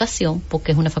facultad de educación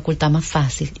porque es una facultad más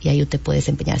fácil y ahí usted puede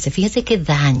desempeñarse. Fíjese qué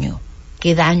daño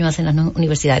hacen las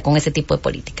universidades con ese tipo de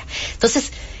política.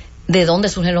 Entonces, ¿de dónde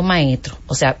surgen los maestros?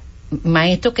 O sea,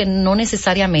 maestros que no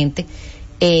necesariamente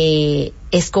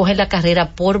escogen la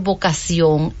carrera por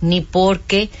vocación ni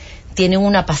porque tienen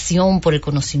una pasión por el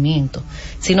conocimiento,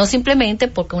 sino simplemente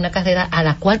porque es una carrera a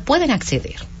la cual pueden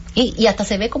acceder. Y hasta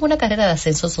se ve como una carrera de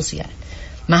ascenso social.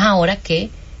 Más ahora que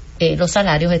los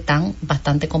salarios están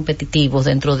bastante competitivos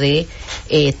dentro de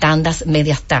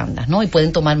medias tandas, ¿no? Y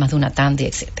pueden tomar más de una tanda,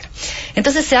 etcétera.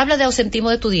 Entonces se habla de ausentismo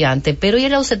de estudiantes, pero ¿y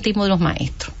el ausentismo de los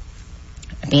maestros?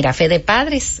 Mira,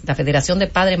 FEDEPADRES, la Federación de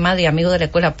Padres, Madres y Amigos de la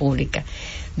Escuela Pública,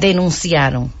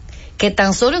 denunciaron que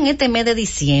tan solo en este mes de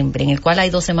diciembre, en el cual hay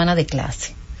 2 semanas de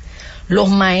clase, los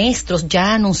maestros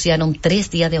ya anunciaron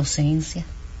 3 días de ausencia.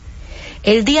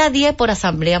 El día 10 por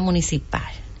asamblea municipal,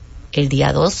 el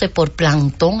día 12 por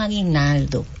plantón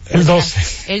aguinaldo. El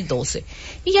 12.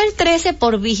 Y el 13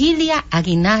 por vigilia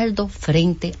aguinaldo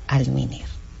frente al MINER.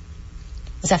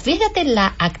 O sea, fíjate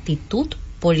la actitud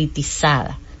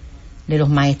politizada de los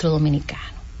maestros dominicanos.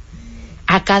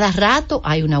 A cada rato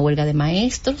hay una huelga de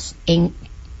maestros en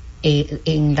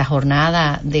la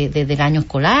jornada del año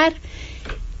escolar.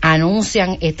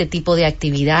 Anuncian este tipo de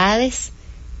actividades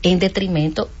en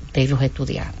detrimento de los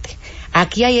estudiantes.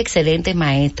 Aquí hay excelentes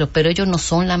maestros, pero ellos no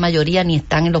son la mayoría ni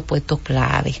están en los puestos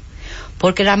clave,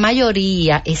 porque la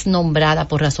mayoría es nombrada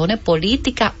por razones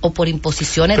políticas o por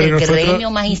imposiciones del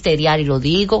gremio magisterial, y lo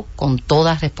digo con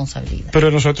toda responsabilidad. Pero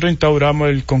nosotros instauramos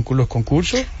los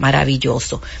concursos.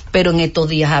 Maravilloso, pero en estos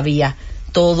días había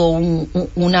todo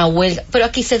una huelga, pero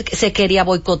aquí se quería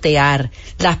boicotear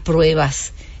las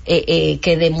pruebas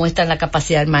que demuestran la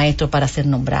capacidad del maestro para ser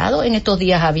nombrado. En estos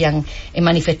días habían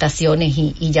manifestaciones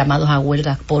y llamados a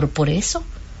huelga por eso,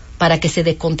 para que se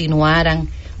descontinuaran,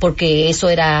 porque eso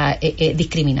era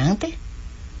discriminante.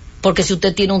 Porque si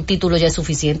usted tiene un título ya es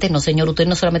suficiente. No, señor, usted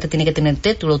no solamente tiene que tener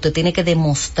título, usted tiene que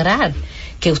demostrar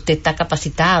que usted está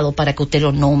capacitado para que usted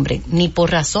lo nombre, ni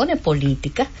por razones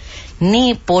políticas,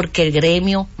 ni porque el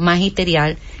gremio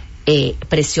magisterial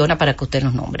presiona para que usted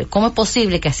los nombre. ¿Cómo es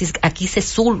posible que aquí se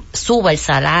suba el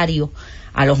salario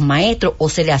a los maestros o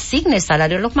se le asigne el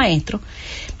salario a los maestros,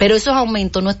 pero esos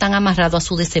aumentos no están amarrados a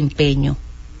su desempeño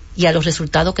y a los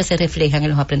resultados que se reflejan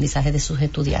en los aprendizajes de sus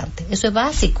estudiantes? Eso es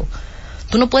básico.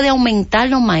 Tú no puedes aumentar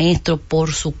los maestros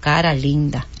por su cara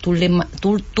linda.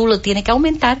 Tú lo tienes que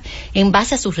aumentar en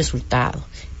base a sus resultados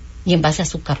y en base a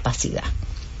su capacidad.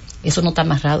 Eso no está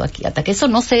amarrado aquí. Hasta que eso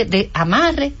no se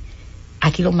amarre,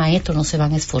 aquí los maestros no se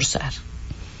van a esforzar.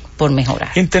 por mejorar.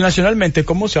 Internacionalmente,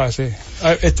 ¿cómo se hace?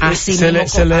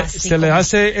 ¿Se le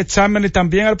hace exámenes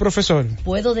también al profesor?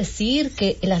 Puedo decir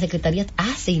que la Secretaría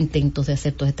hace intentos de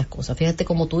hacer todas estas cosas. Fíjate,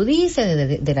 como tú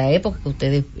dices, de la época que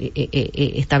ustedes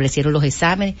establecieron los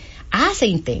exámenes, hace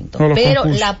intentos, pero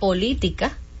concursos.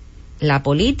 La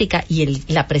política y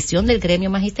la presión del gremio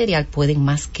magisterial pueden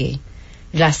más que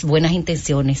las buenas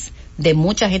intenciones de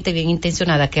mucha gente bien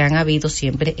intencionada que han habido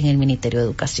siempre en el Ministerio de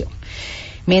Educación.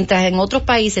 Mientras en otros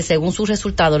países, según sus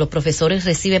resultados, los profesores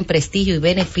reciben prestigio y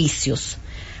beneficios,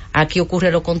 aquí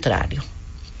ocurre lo contrario.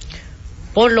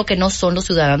 Por lo que no son los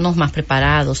ciudadanos más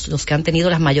preparados, los que han tenido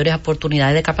las mayores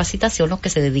oportunidades de capacitación, los que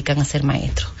se dedican a ser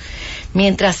maestros.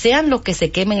 Mientras sean los que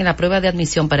se quemen en la prueba de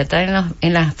admisión para entrar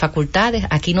en las facultades,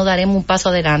 aquí no daremos un paso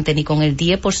adelante ni con el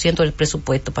 10% del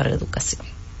presupuesto para la educación.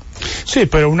 Sí,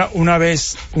 pero una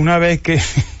vez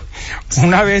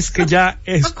que ya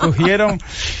escogieron,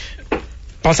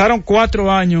 pasaron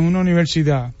 4 años en una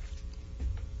universidad.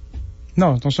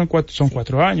 No son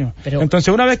 4 años. Pero,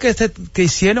 entonces, una vez que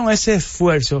hicieron ese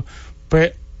esfuerzo,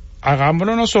 pues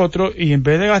hagámoslo nosotros, y en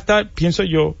vez de gastar, pienso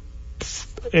yo,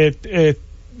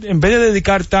 en vez de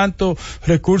dedicar tanto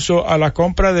recurso a la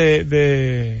compra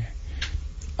de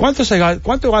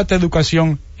 ¿cuánto gasta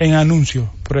educación en anuncios,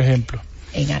 por ejemplo?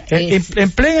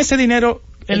 Empleen ese dinero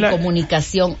en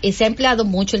comunicación. Se ha empleado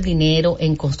mucho el dinero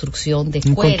en construcción de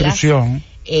escuelas.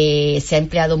 Se ha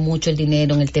empleado mucho el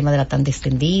dinero en el tema de la tanda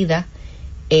extendida,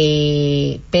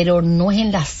 pero no es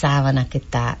en la sábana que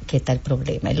está el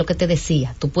problema. Es lo que te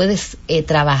decía. Tú puedes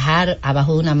trabajar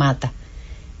abajo de una mata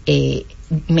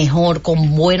mejor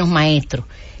con buenos maestros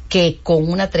que con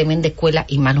una tremenda escuela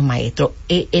y malos maestros.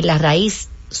 La raíz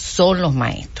son los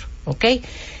maestros, ¿ok?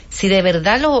 Si de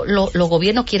verdad los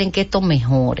gobiernos quieren que esto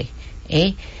mejore,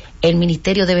 el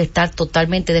ministerio debe estar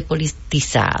totalmente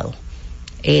despolitizado.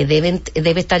 Debe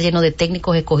estar lleno de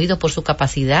técnicos escogidos por su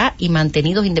capacidad y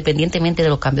mantenidos independientemente de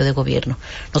los cambios de gobierno.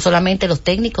 No solamente los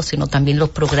técnicos, sino también los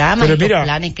programas y los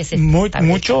planes que se establecen.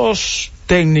 Muchos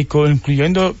técnicos,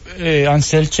 incluyendo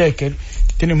Ansel Checker,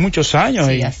 tienen muchos años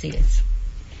ahí. Sí, así es.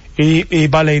 Y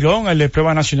Baleirón, el de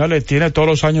pruebas nacionales, tiene todos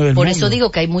los años del mundo. Por eso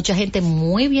digo que hay mucha gente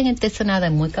muy bien intencionada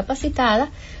y muy capacitada,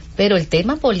 pero el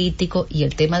tema político y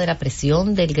el tema de la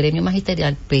presión del gremio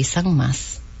magisterial pesan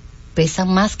más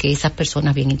que esas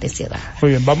personas bien intencionadas.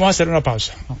 Muy bien, vamos a hacer una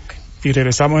pausa. Okay. Y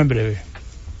regresamos en breve.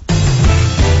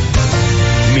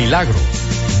 Milagros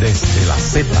desde la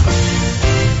Z.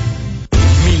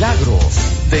 Milagros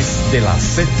desde la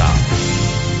Z.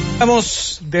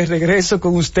 Estamos de regreso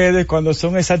con ustedes cuando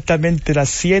son exactamente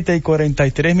las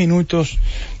 7:43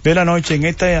 de la noche en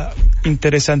esta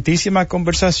interesantísima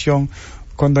conversación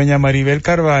con doña Maribel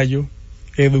Carballo,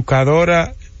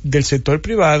 educadora del sector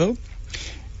privado,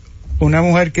 una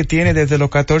mujer que tiene desde los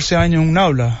 14 años un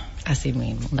aula. Así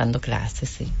mismo, dando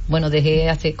clases, sí. Bueno, dejé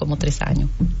hace como 3 años,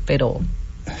 pero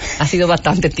ha sido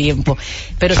bastante tiempo.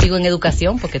 Pero sigo en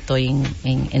educación porque estoy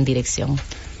en dirección.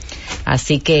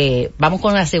 Así que vamos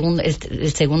con la segunda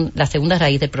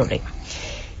raíz del problema.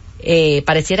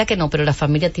 Pareciera que no, pero la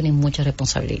familia tiene mucha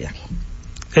responsabilidad.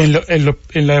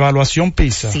 En la evaluación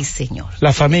PISA. Sí, señor.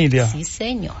 La familia. Sí,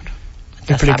 señor.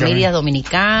 Las familias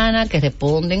dominicanas que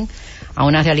responden a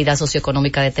una realidad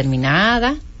socioeconómica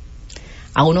determinada,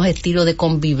 a unos estilos de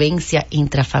convivencia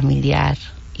intrafamiliar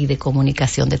y de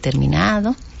comunicación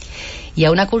determinado, y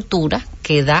a una cultura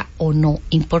que da o no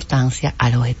importancia a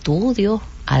los estudios,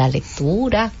 a la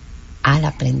lectura, al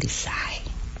aprendizaje.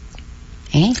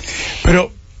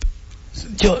 Pero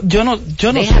yo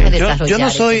no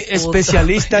soy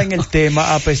especialista en el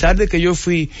tema, a pesar de que yo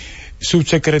fui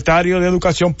subsecretario de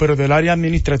Educación, pero del área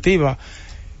administrativa.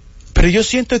 Pero yo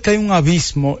siento que hay un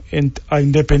abismo,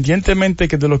 independientemente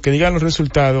de lo que digan los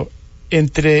resultados,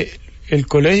 entre el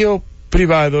colegio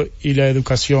privado y la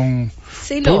educación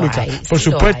pública. Por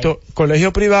supuesto,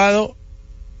 colegio privado,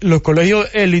 los colegios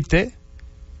élite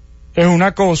es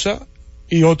una cosa,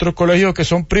 y otros colegios que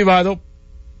son privados,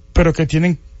 pero que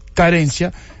tienen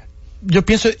carencia. Yo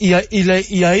pienso, y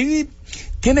ahí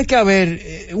tiene que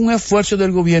haber un esfuerzo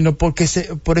del gobierno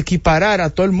por equiparar a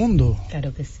todo el mundo.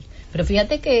 Claro que sí. Pero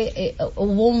fíjate que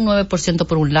hubo un 9%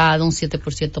 por un lado, un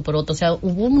 7% por otro, o sea,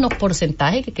 hubo unos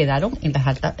porcentajes que quedaron en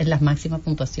las máximas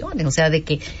puntuaciones, o sea, de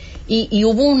que y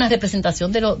hubo una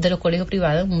representación de los colegios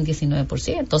privados en un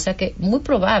 19%, o sea que muy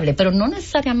probable, pero no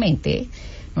necesariamente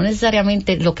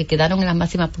los que quedaron en las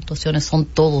máximas puntuaciones son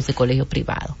todos de colegios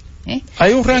privados.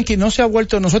 Hay un ranking,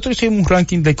 nosotros hicimos un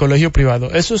ranking de colegio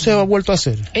privado, ¿eso se ha vuelto a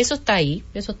hacer? Eso está ahí.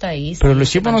 Pero lo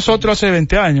hicimos nosotros hace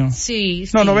 20 años. Sí.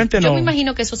 No, 90 no. Yo me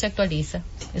imagino que eso se actualiza.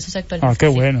 Ah, qué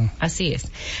bueno. Así es.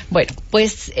 Bueno,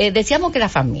 pues decíamos que la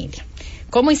familia.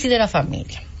 ¿Cómo incide la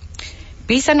familia?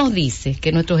 PISA nos dice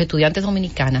que nuestros estudiantes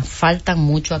dominicanos faltan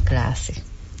mucho a clase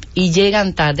y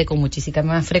llegan tarde con muchísima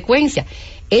más frecuencia.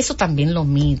 Eso también lo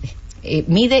mide.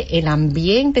 Mide el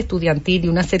ambiente estudiantil y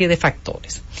una serie de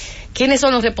factores. ¿Quiénes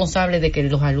son los responsables de que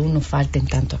los alumnos falten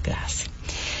tanto a clase?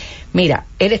 Mira,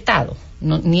 el Estado,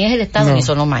 ni es el Estado ni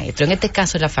son los maestros, en este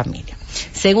caso es la familia.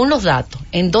 Según los datos,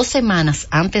 en 2 semanas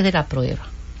antes de la prueba,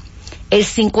 el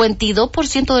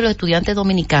 52% de los estudiantes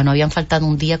dominicanos habían faltado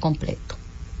un día completo,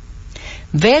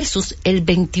 versus el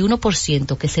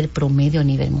 21% que es el promedio a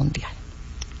nivel mundial.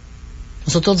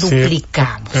 Nosotros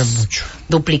duplicamos. Es mucho.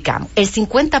 Duplicamos. El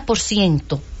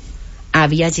 50%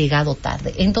 había llegado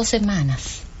tarde, en 2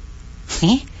 semanas.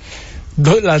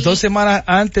 Las 2 semanas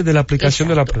antes de la aplicación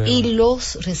de la prueba. Y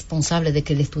los responsables de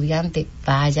que el estudiante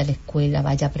vaya a la escuela,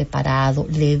 vaya preparado,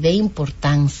 le dé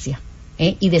importancia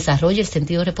y desarrolle el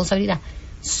sentido de responsabilidad,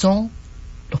 son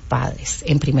los padres,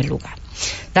 en primer lugar.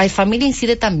 La familia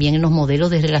incide también en los modelos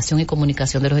de relación y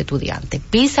comunicación de los estudiantes.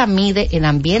 PISA mide el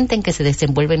ambiente en que se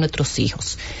desenvuelven nuestros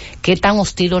hijos, qué tan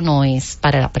hostil o no es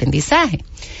para el aprendizaje.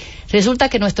 Resulta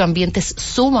que nuestro ambiente es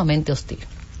sumamente hostil.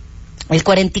 El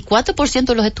 44%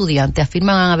 de los estudiantes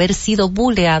afirman haber sido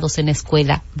buleados en la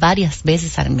escuela varias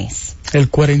veces al mes. El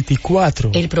 44%.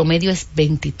 El promedio es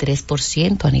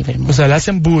 23% a nivel mundial. O sea, le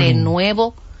hacen bullying.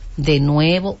 De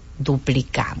nuevo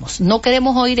duplicamos. No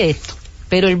queremos oír esto,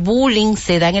 pero el bullying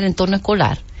se da en el entorno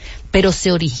escolar, pero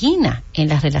se origina en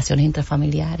las relaciones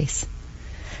intrafamiliares,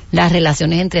 las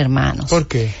relaciones entre hermanos. ¿Por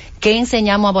qué? ¿Qué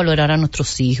enseñamos a valorar a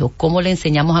nuestros hijos? ¿Cómo le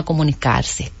enseñamos a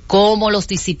comunicarse? ¿Cómo los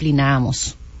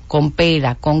disciplinamos? Con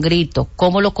pela, con gritos,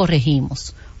 ¿cómo lo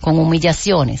corregimos? Con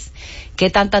humillaciones. ¿Qué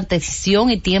tanta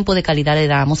atención y tiempo de calidad le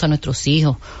damos a nuestros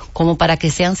hijos como para que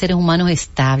sean seres humanos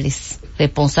estables,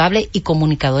 responsables y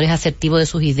comunicadores asertivos de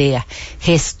sus ideas,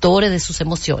 gestores de sus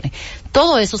emociones?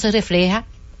 Todo eso se refleja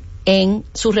en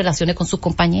sus relaciones con sus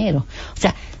compañeros. O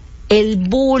sea, el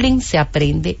bullying se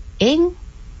aprende en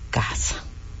casa.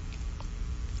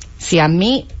 Si a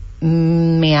mí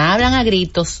me hablan a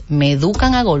gritos, me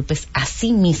educan a golpes,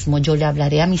 así mismo yo le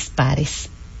hablaré a mis pares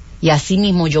y así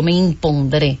mismo yo me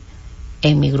impondré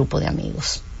en mi grupo de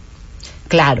amigos.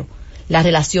 Claro, la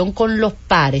relación con los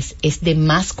pares es de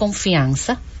más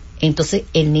confianza, entonces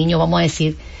el niño, vamos a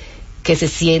decir, que se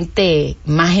siente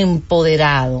más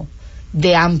empoderado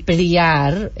de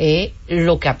ampliar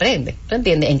lo que aprende, ¿tú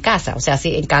entiendes? En casa, o sea,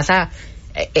 si en casa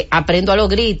aprendo a los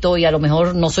gritos y a lo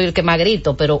mejor no soy el que más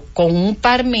grito, pero con un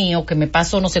par mío que me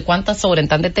paso no sé cuántas horas en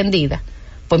tan detendida,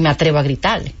 pues me atrevo a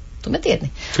gritarle. ¿Tú me entiendes?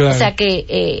 Claro. O sea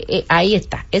que ahí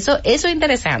está. Eso es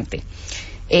interesante.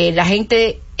 La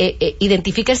gente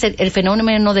identifica el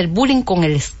fenómeno del bullying con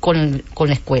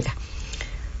la escuela.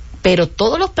 Pero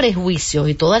todos los prejuicios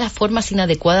y todas las formas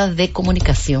inadecuadas de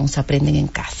comunicación se aprenden en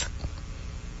casa.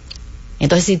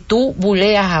 Entonces, si tú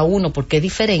buleas a uno porque es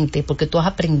diferente, porque tú has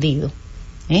aprendido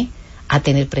a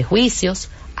tener prejuicios,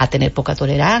 a tener poca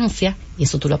tolerancia, y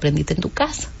eso tú lo aprendiste en tu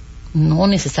casa, no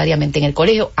necesariamente en el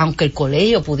colegio, aunque el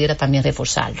colegio pudiera también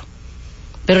reforzarlo.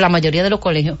 Pero la mayoría de los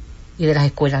colegios y de las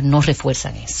escuelas no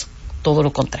refuerzan eso, todo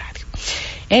lo contrario.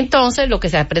 Entonces, lo que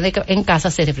se aprende en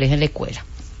casa se refleja en la escuela.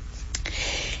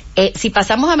 Si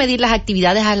pasamos a medir las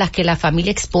actividades a las que la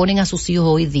familia exponen a sus hijos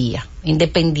hoy día,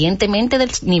 independientemente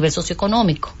del nivel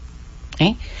socioeconómico,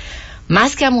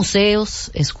 más que a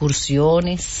museos,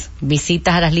 excursiones,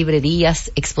 visitas a las librerías,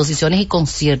 exposiciones y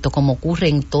conciertos, como ocurre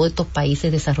en todos estos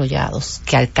países desarrollados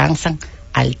que alcanzan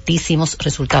altísimos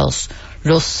resultados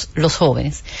los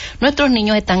jóvenes, nuestros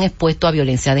niños están expuestos a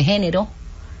violencia de género,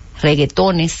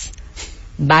 reggaetones,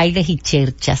 bailes y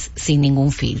cherchas sin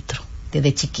ningún filtro,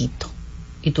 desde chiquito.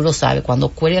 Y tú lo sabes, cuando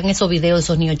cuelgan esos videos de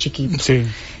esos niños chiquitos, sí,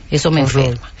 eso me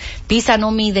enferma. PISA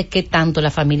no mide qué tanto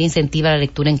la familia incentiva la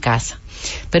lectura en casa,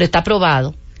 pero está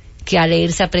probado que a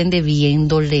leer se aprende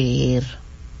viendo leer.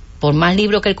 Por más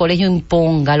libros que el colegio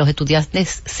imponga, los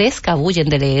estudiantes se escabullen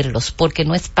de leerlos porque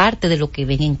no es parte de lo que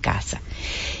ven en casa.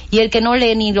 Y el que no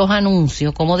lee ni los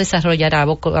anuncios, ¿cómo desarrollará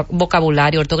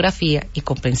vocabulario, ortografía y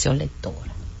comprensión lectora?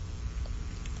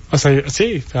 O sea,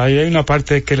 sí, ahí hay una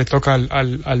parte que le toca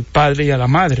al padre y a la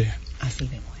madre. Así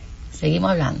vemos.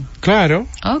 Seguimos hablando. Claro.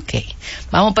 Ok.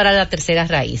 Vamos para la tercera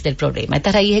raíz del problema.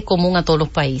 Esta raíz es común a todos los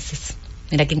países.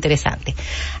 Mira qué interesante.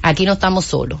 Aquí no estamos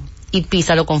solos. Y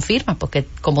PISA lo confirma, porque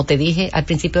como te dije al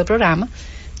principio del programa,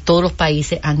 todos los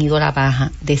países han ido a la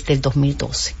baja desde el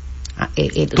 2012.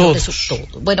 Todos.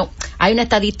 Bueno, hay una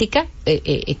estadística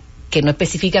que no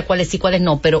especifica cuáles sí, cuáles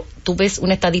no, pero tú ves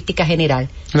una estadística general,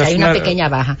 que hay una pequeña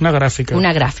baja. Una gráfica.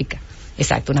 Una gráfica,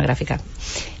 exacto, una gráfica.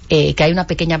 Que hay una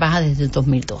pequeña baja desde el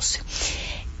 2012.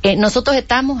 Nosotros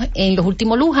estamos en los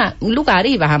últimos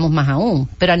lugares y bajamos más aún,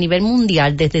 pero a nivel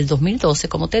mundial desde el 2012,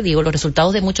 como te digo, los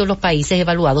resultados de muchos de los países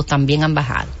evaluados también han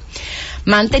bajado,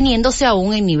 manteniéndose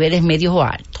aún en niveles medios o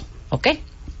altos, ¿ok?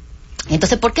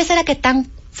 Entonces, ¿por qué será que están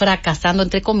fracasando,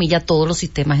 entre comillas, todos los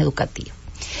sistemas educativos?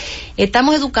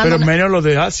 Estamos educando... Pero menos los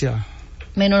de Asia.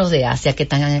 Menos los de Asia que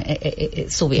están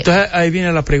subiendo. Entonces ahí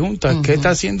viene la pregunta, ¿qué está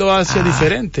haciendo Asia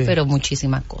diferente? Pero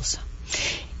muchísimas cosas.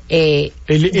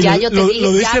 Ya yo te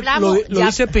dije, ya hablamos... Lo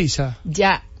dice PISA.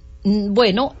 Ya,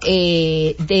 bueno,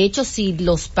 de hecho, si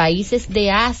los países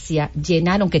de Asia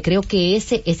llenaron, que creo que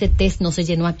ese test no se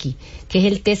llenó aquí, que es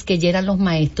el test que llenan los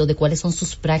maestros de cuáles son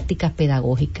sus prácticas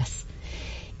pedagógicas.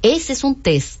 Ese es un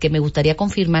test que me gustaría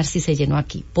confirmar si se llenó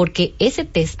aquí, porque ese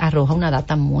test arroja una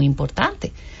data muy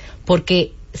importante.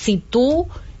 Porque si tú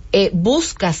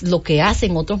buscas lo que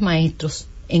hacen otros maestros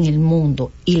en el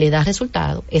mundo y le das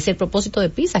resultado, es el propósito de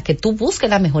PISA, que tú busques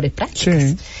las mejores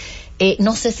prácticas. Sí.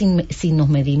 No sé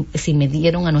si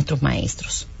medieron a nuestros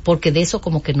maestros, porque de eso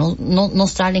como que no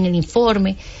sale en el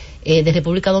informe de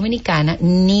República Dominicana,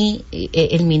 ni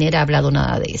el MINER ha hablado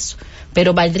nada de eso.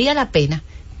 Pero valdría la pena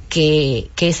que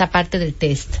esa parte del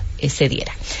test se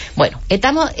diera. Bueno,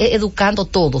 estamos educando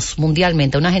todos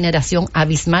mundialmente a una generación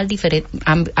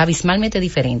abismalmente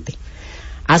diferente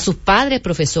a sus padres,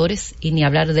 profesores y ni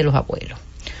hablar de los abuelos.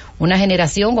 Una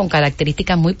generación con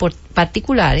características muy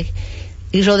particulares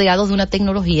y rodeados de una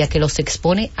tecnología que los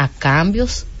expone a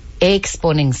cambios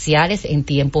exponenciales en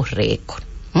tiempos récord.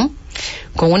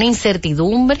 Con una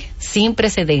incertidumbre sin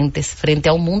precedentes frente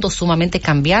a un mundo sumamente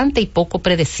cambiante y poco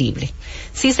predecible,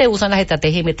 si se usan las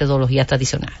estrategias y metodologías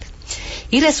tradicionales.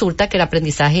 Y resulta que el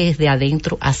aprendizaje es de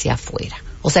adentro hacia afuera.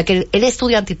 O sea que el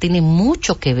estudiante tiene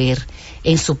mucho que ver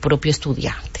en su propio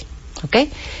estudiante. ¿Ok?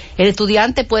 El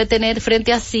estudiante puede tener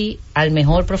frente a sí al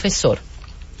mejor profesor,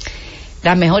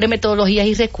 las mejores metodologías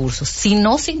y recursos. Si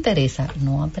no se interesa,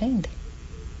 no aprende.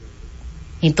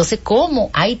 Entonces, ¿cómo?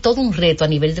 Hay todo un reto a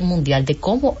nivel mundial de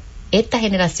cómo esta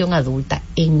generación adulta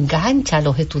engancha a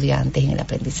los estudiantes en el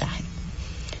aprendizaje.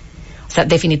 O sea,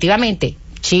 definitivamente,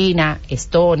 China,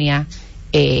 Estonia,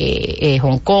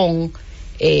 Hong Kong,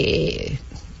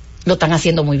 lo están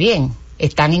haciendo muy bien.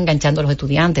 Están enganchando a los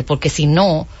estudiantes, porque si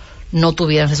no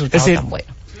tuvieran resultados tan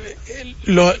buenos.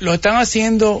 Lo están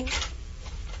haciendo...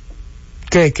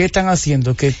 ¿Qué están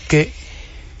haciendo?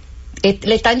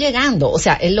 Le están llegando, o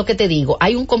sea, es lo que te digo,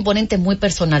 hay un componente muy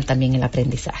personal también en el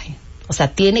aprendizaje. O sea,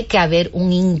 tiene que haber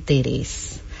un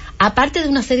interés. Aparte de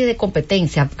una serie de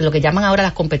competencias, lo que llaman ahora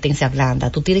las competencias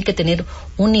blandas, tú tienes que tener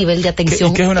un nivel de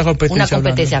atención. ¿Qué es una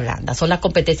competencia blanda? Son las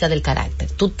competencias del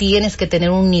carácter. Tú tienes que tener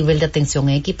un nivel de atención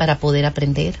X para poder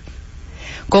aprender.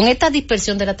 Con esta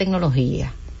dispersión de la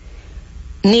tecnología,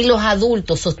 ni los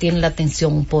adultos sostienen la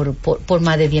atención por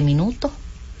más de 10 minutos.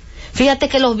 Fíjate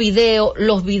que los videos,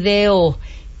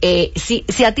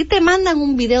 si a ti te mandan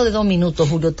un video de 2 minutos,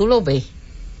 Julio, tú lo ves.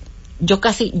 Yo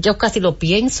casi lo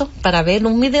pienso para ver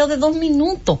un video de 2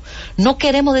 minutos. No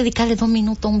queremos dedicarle 2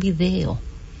 minutos a un video.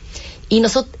 Y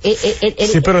nosotros...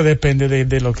 sí, pero depende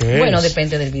de lo que es. Bueno,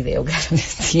 depende del video, claro que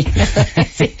sí.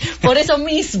 Sí. Por eso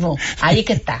mismo, ahí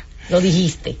que está, lo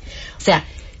dijiste. O sea,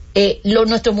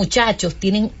 nuestros muchachos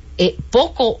tienen...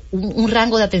 un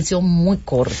rango de atención muy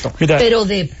corto. Mira, pero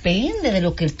depende de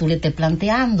lo que tú le estés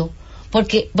planteando.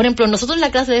 Porque, por ejemplo, nosotros en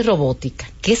la clase de robótica,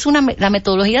 que es la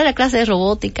metodología de la clase de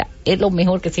robótica es lo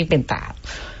mejor que se ha inventado.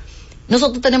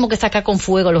 Nosotros tenemos que sacar con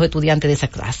fuego a los estudiantes de esa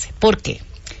clase. ¿Por qué?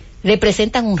 Le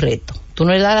presentan un reto. Tú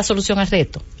no le das la solución al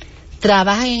reto.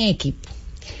 Trabajan en equipo.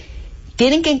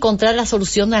 Tienen que encontrar la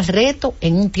solución al reto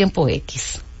en un tiempo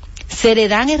X. Se le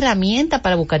dan herramientas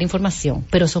para buscar información,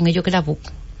 pero son ellos que la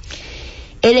buscan.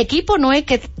 El equipo no es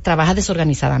que trabaja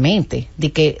desorganizadamente,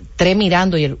 de que 3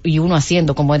 mirando y uno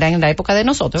haciendo, como era en la época de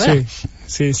nosotros, ¿verdad?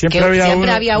 Sí, siempre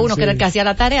había uno que era el que hacía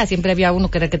la tarea, siempre había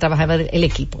uno que era el que trabajaba el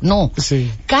equipo. No,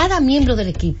 cada miembro del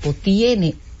equipo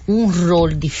tiene un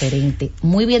rol diferente,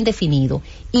 muy bien definido,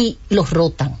 y los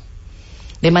rotan.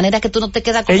 De manera que tú no te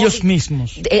quedas como... Ellos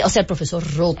mismos. O sea, el profesor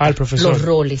rota los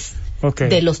roles.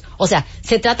 Okay. O sea,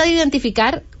 se trata de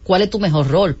identificar cuál es tu mejor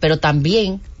rol, pero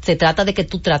también se trata de que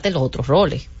tú trates los otros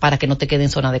roles para que no te quede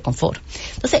en zona de confort.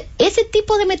 Entonces, ese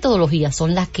tipo de metodologías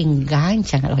son las que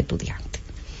enganchan a los estudiantes.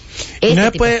 Y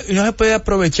no se puede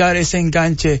aprovechar ese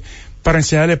enganche para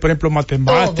enseñarle, por ejemplo,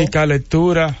 matemática,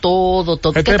 lectura. Todo.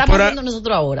 ¿Qué estamos haciendo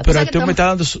nosotros ahora? Pero tú me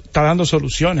estás dando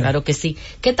soluciones. Claro que sí.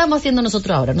 ¿Qué estamos haciendo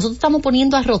nosotros ahora? Nosotros estamos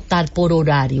poniendo a rotar por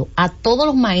horario a todos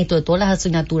los maestros de todas las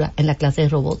asignaturas en la clase de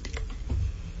robótica,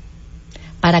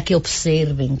 para que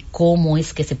observen cómo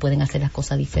es que se pueden hacer las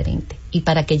cosas diferentes y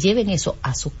para que lleven eso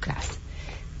a su clase.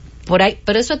 Por ahí,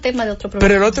 pero eso es tema de otro programa.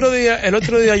 Pero el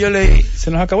otro día yo leí,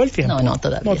 ¿se nos acabó el tiempo? No,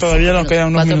 todavía. No, todavía nos quedan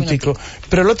unos minuticos.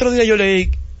 Pero el otro día yo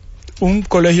leí un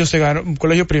colegio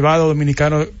privado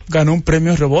dominicano ganó un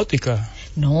premio en robótica.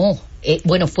 No,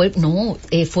 fue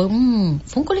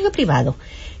un colegio privado.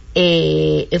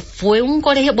 Fue un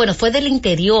colegio, fue del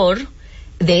interior.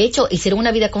 De hecho, hicieron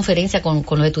una videoconferencia con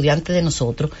los estudiantes de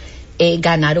nosotros.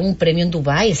 Ganaron un premio en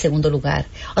Dubái, el segundo lugar.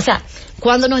 O sea,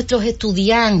 cuando nuestros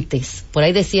estudiantes, por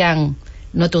ahí decían,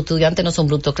 nuestros estudiantes no son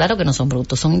brutos, claro que no son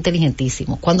brutos, son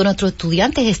inteligentísimos. Cuando nuestros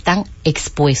estudiantes están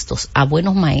expuestos a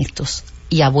buenos maestros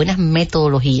y a buenas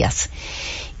metodologías,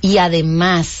 y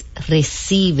además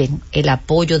reciben el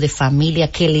apoyo de familias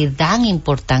que le dan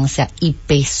importancia y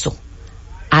peso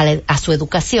a su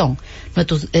educación,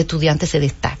 nuestros estudiantes se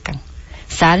destacan,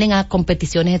 salen a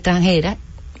competiciones extranjeras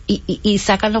y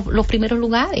sacan los primeros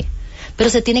lugares. Pero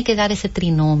se tiene que dar ese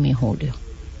trinomio, Julio.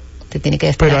 Se tiene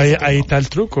que Pero ahí está el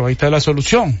truco, ahí está la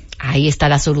solución. Ahí está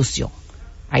la solución.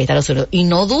 Y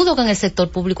no dudo que en el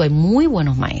sector público hay muy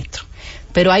buenos maestros.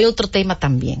 Pero hay otro tema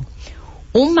también.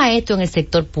 Un maestro en el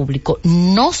sector público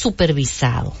no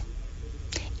supervisado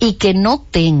y que no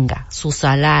tenga su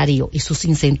salario y sus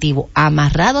incentivos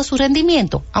amarrados a su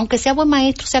rendimiento, aunque sea buen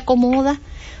maestro, se acomoda.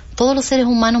 Todos los seres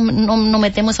humanos nos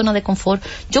metemos en zona de confort.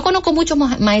 Yo conozco muchos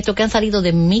maestros que han salido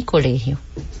de mi colegio,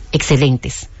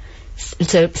 excelentes.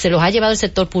 Se los ha llevado el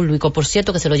sector público, por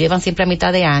cierto, que se los llevan siempre a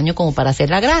mitad de año como para hacer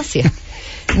la gracia.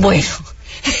 Bueno,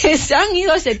 se han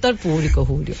ido al sector público,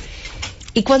 Julio.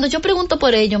 Y cuando yo pregunto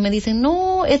por ellos, me dicen,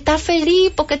 no, está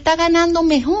feliz porque está ganando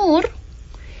mejor.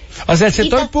 O sea, el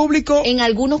sector público... En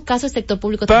algunos casos el sector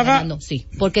público está ganando, sí,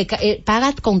 porque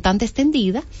paga con tanta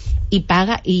extendida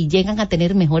y llegan a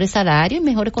tener mejores salarios y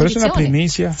mejores condiciones. Pero es una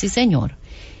primicia. Sí, señor.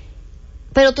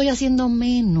 Pero estoy haciendo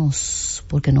menos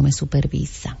porque no me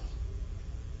supervisan.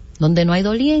 Donde no hay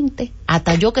doliente,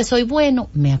 hasta yo que soy bueno,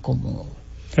 me acomodo.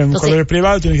 En un colegio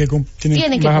privado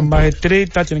tienen más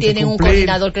estrictas, tienen un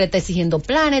coordinador que le está exigiendo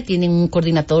planes, tienen un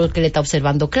coordinador que le está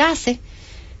observando clases,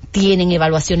 tienen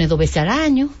evaluaciones 2 veces al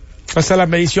año. O sea, la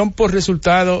medición por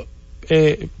resultado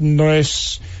no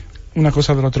es una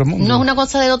cosa del otro mundo. No es una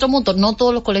cosa del otro mundo, no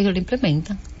todos los colegios lo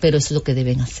implementan, pero eso es lo que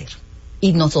deben hacer.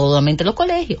 Y no solamente los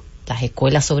colegios, las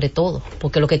escuelas sobre todo,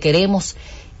 porque lo que queremos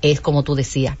es, como tú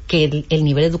decías, que el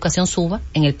nivel de educación suba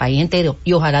en el país entero,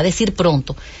 y ojalá decir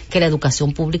pronto que la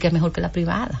educación pública es mejor que la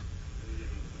privada.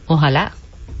 Ojalá.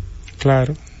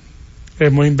 Claro,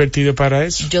 hemos invertido para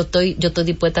eso. Yo estoy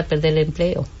dispuesta a perder el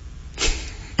empleo.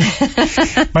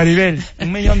 Maribel,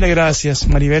 1.000.000 de gracias.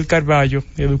 Maribel Carballo,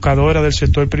 educadora del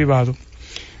sector privado.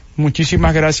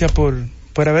 Muchísimas gracias por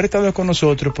haber estado con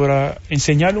nosotros, por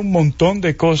enseñar un montón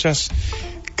de cosas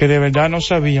que de verdad no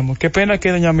sabíamos. Qué pena que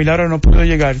doña Milagro no pudo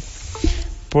llegar,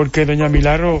 porque doña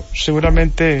Milagro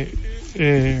seguramente,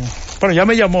 ya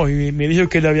me llamó y me dijo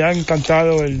que le había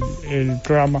encantado el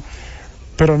programa,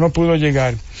 pero no pudo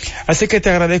llegar. Así que te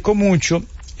agradezco mucho.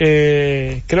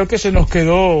 Creo que se nos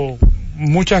quedó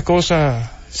muchas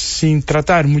cosas sin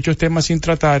tratar, muchos temas sin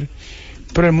tratar,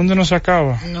 pero el mundo no se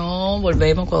acaba. No,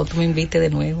 volvemos cuando tú me invites de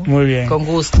nuevo. Muy bien. Con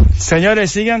gusto.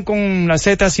 Señores, sigan con la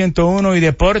Z101 y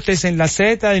Deportes en la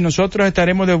Z, y nosotros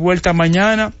estaremos de vuelta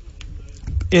mañana.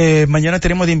 Mañana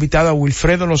tenemos de invitado a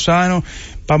Wilfredo Lozano.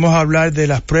 Vamos a hablar de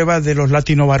las pruebas de los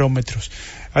latinobarómetros.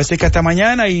 Así que hasta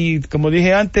mañana, y como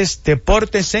dije antes,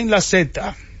 Deportes en la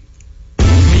Z.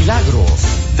 Milagros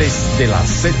desde la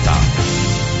Z.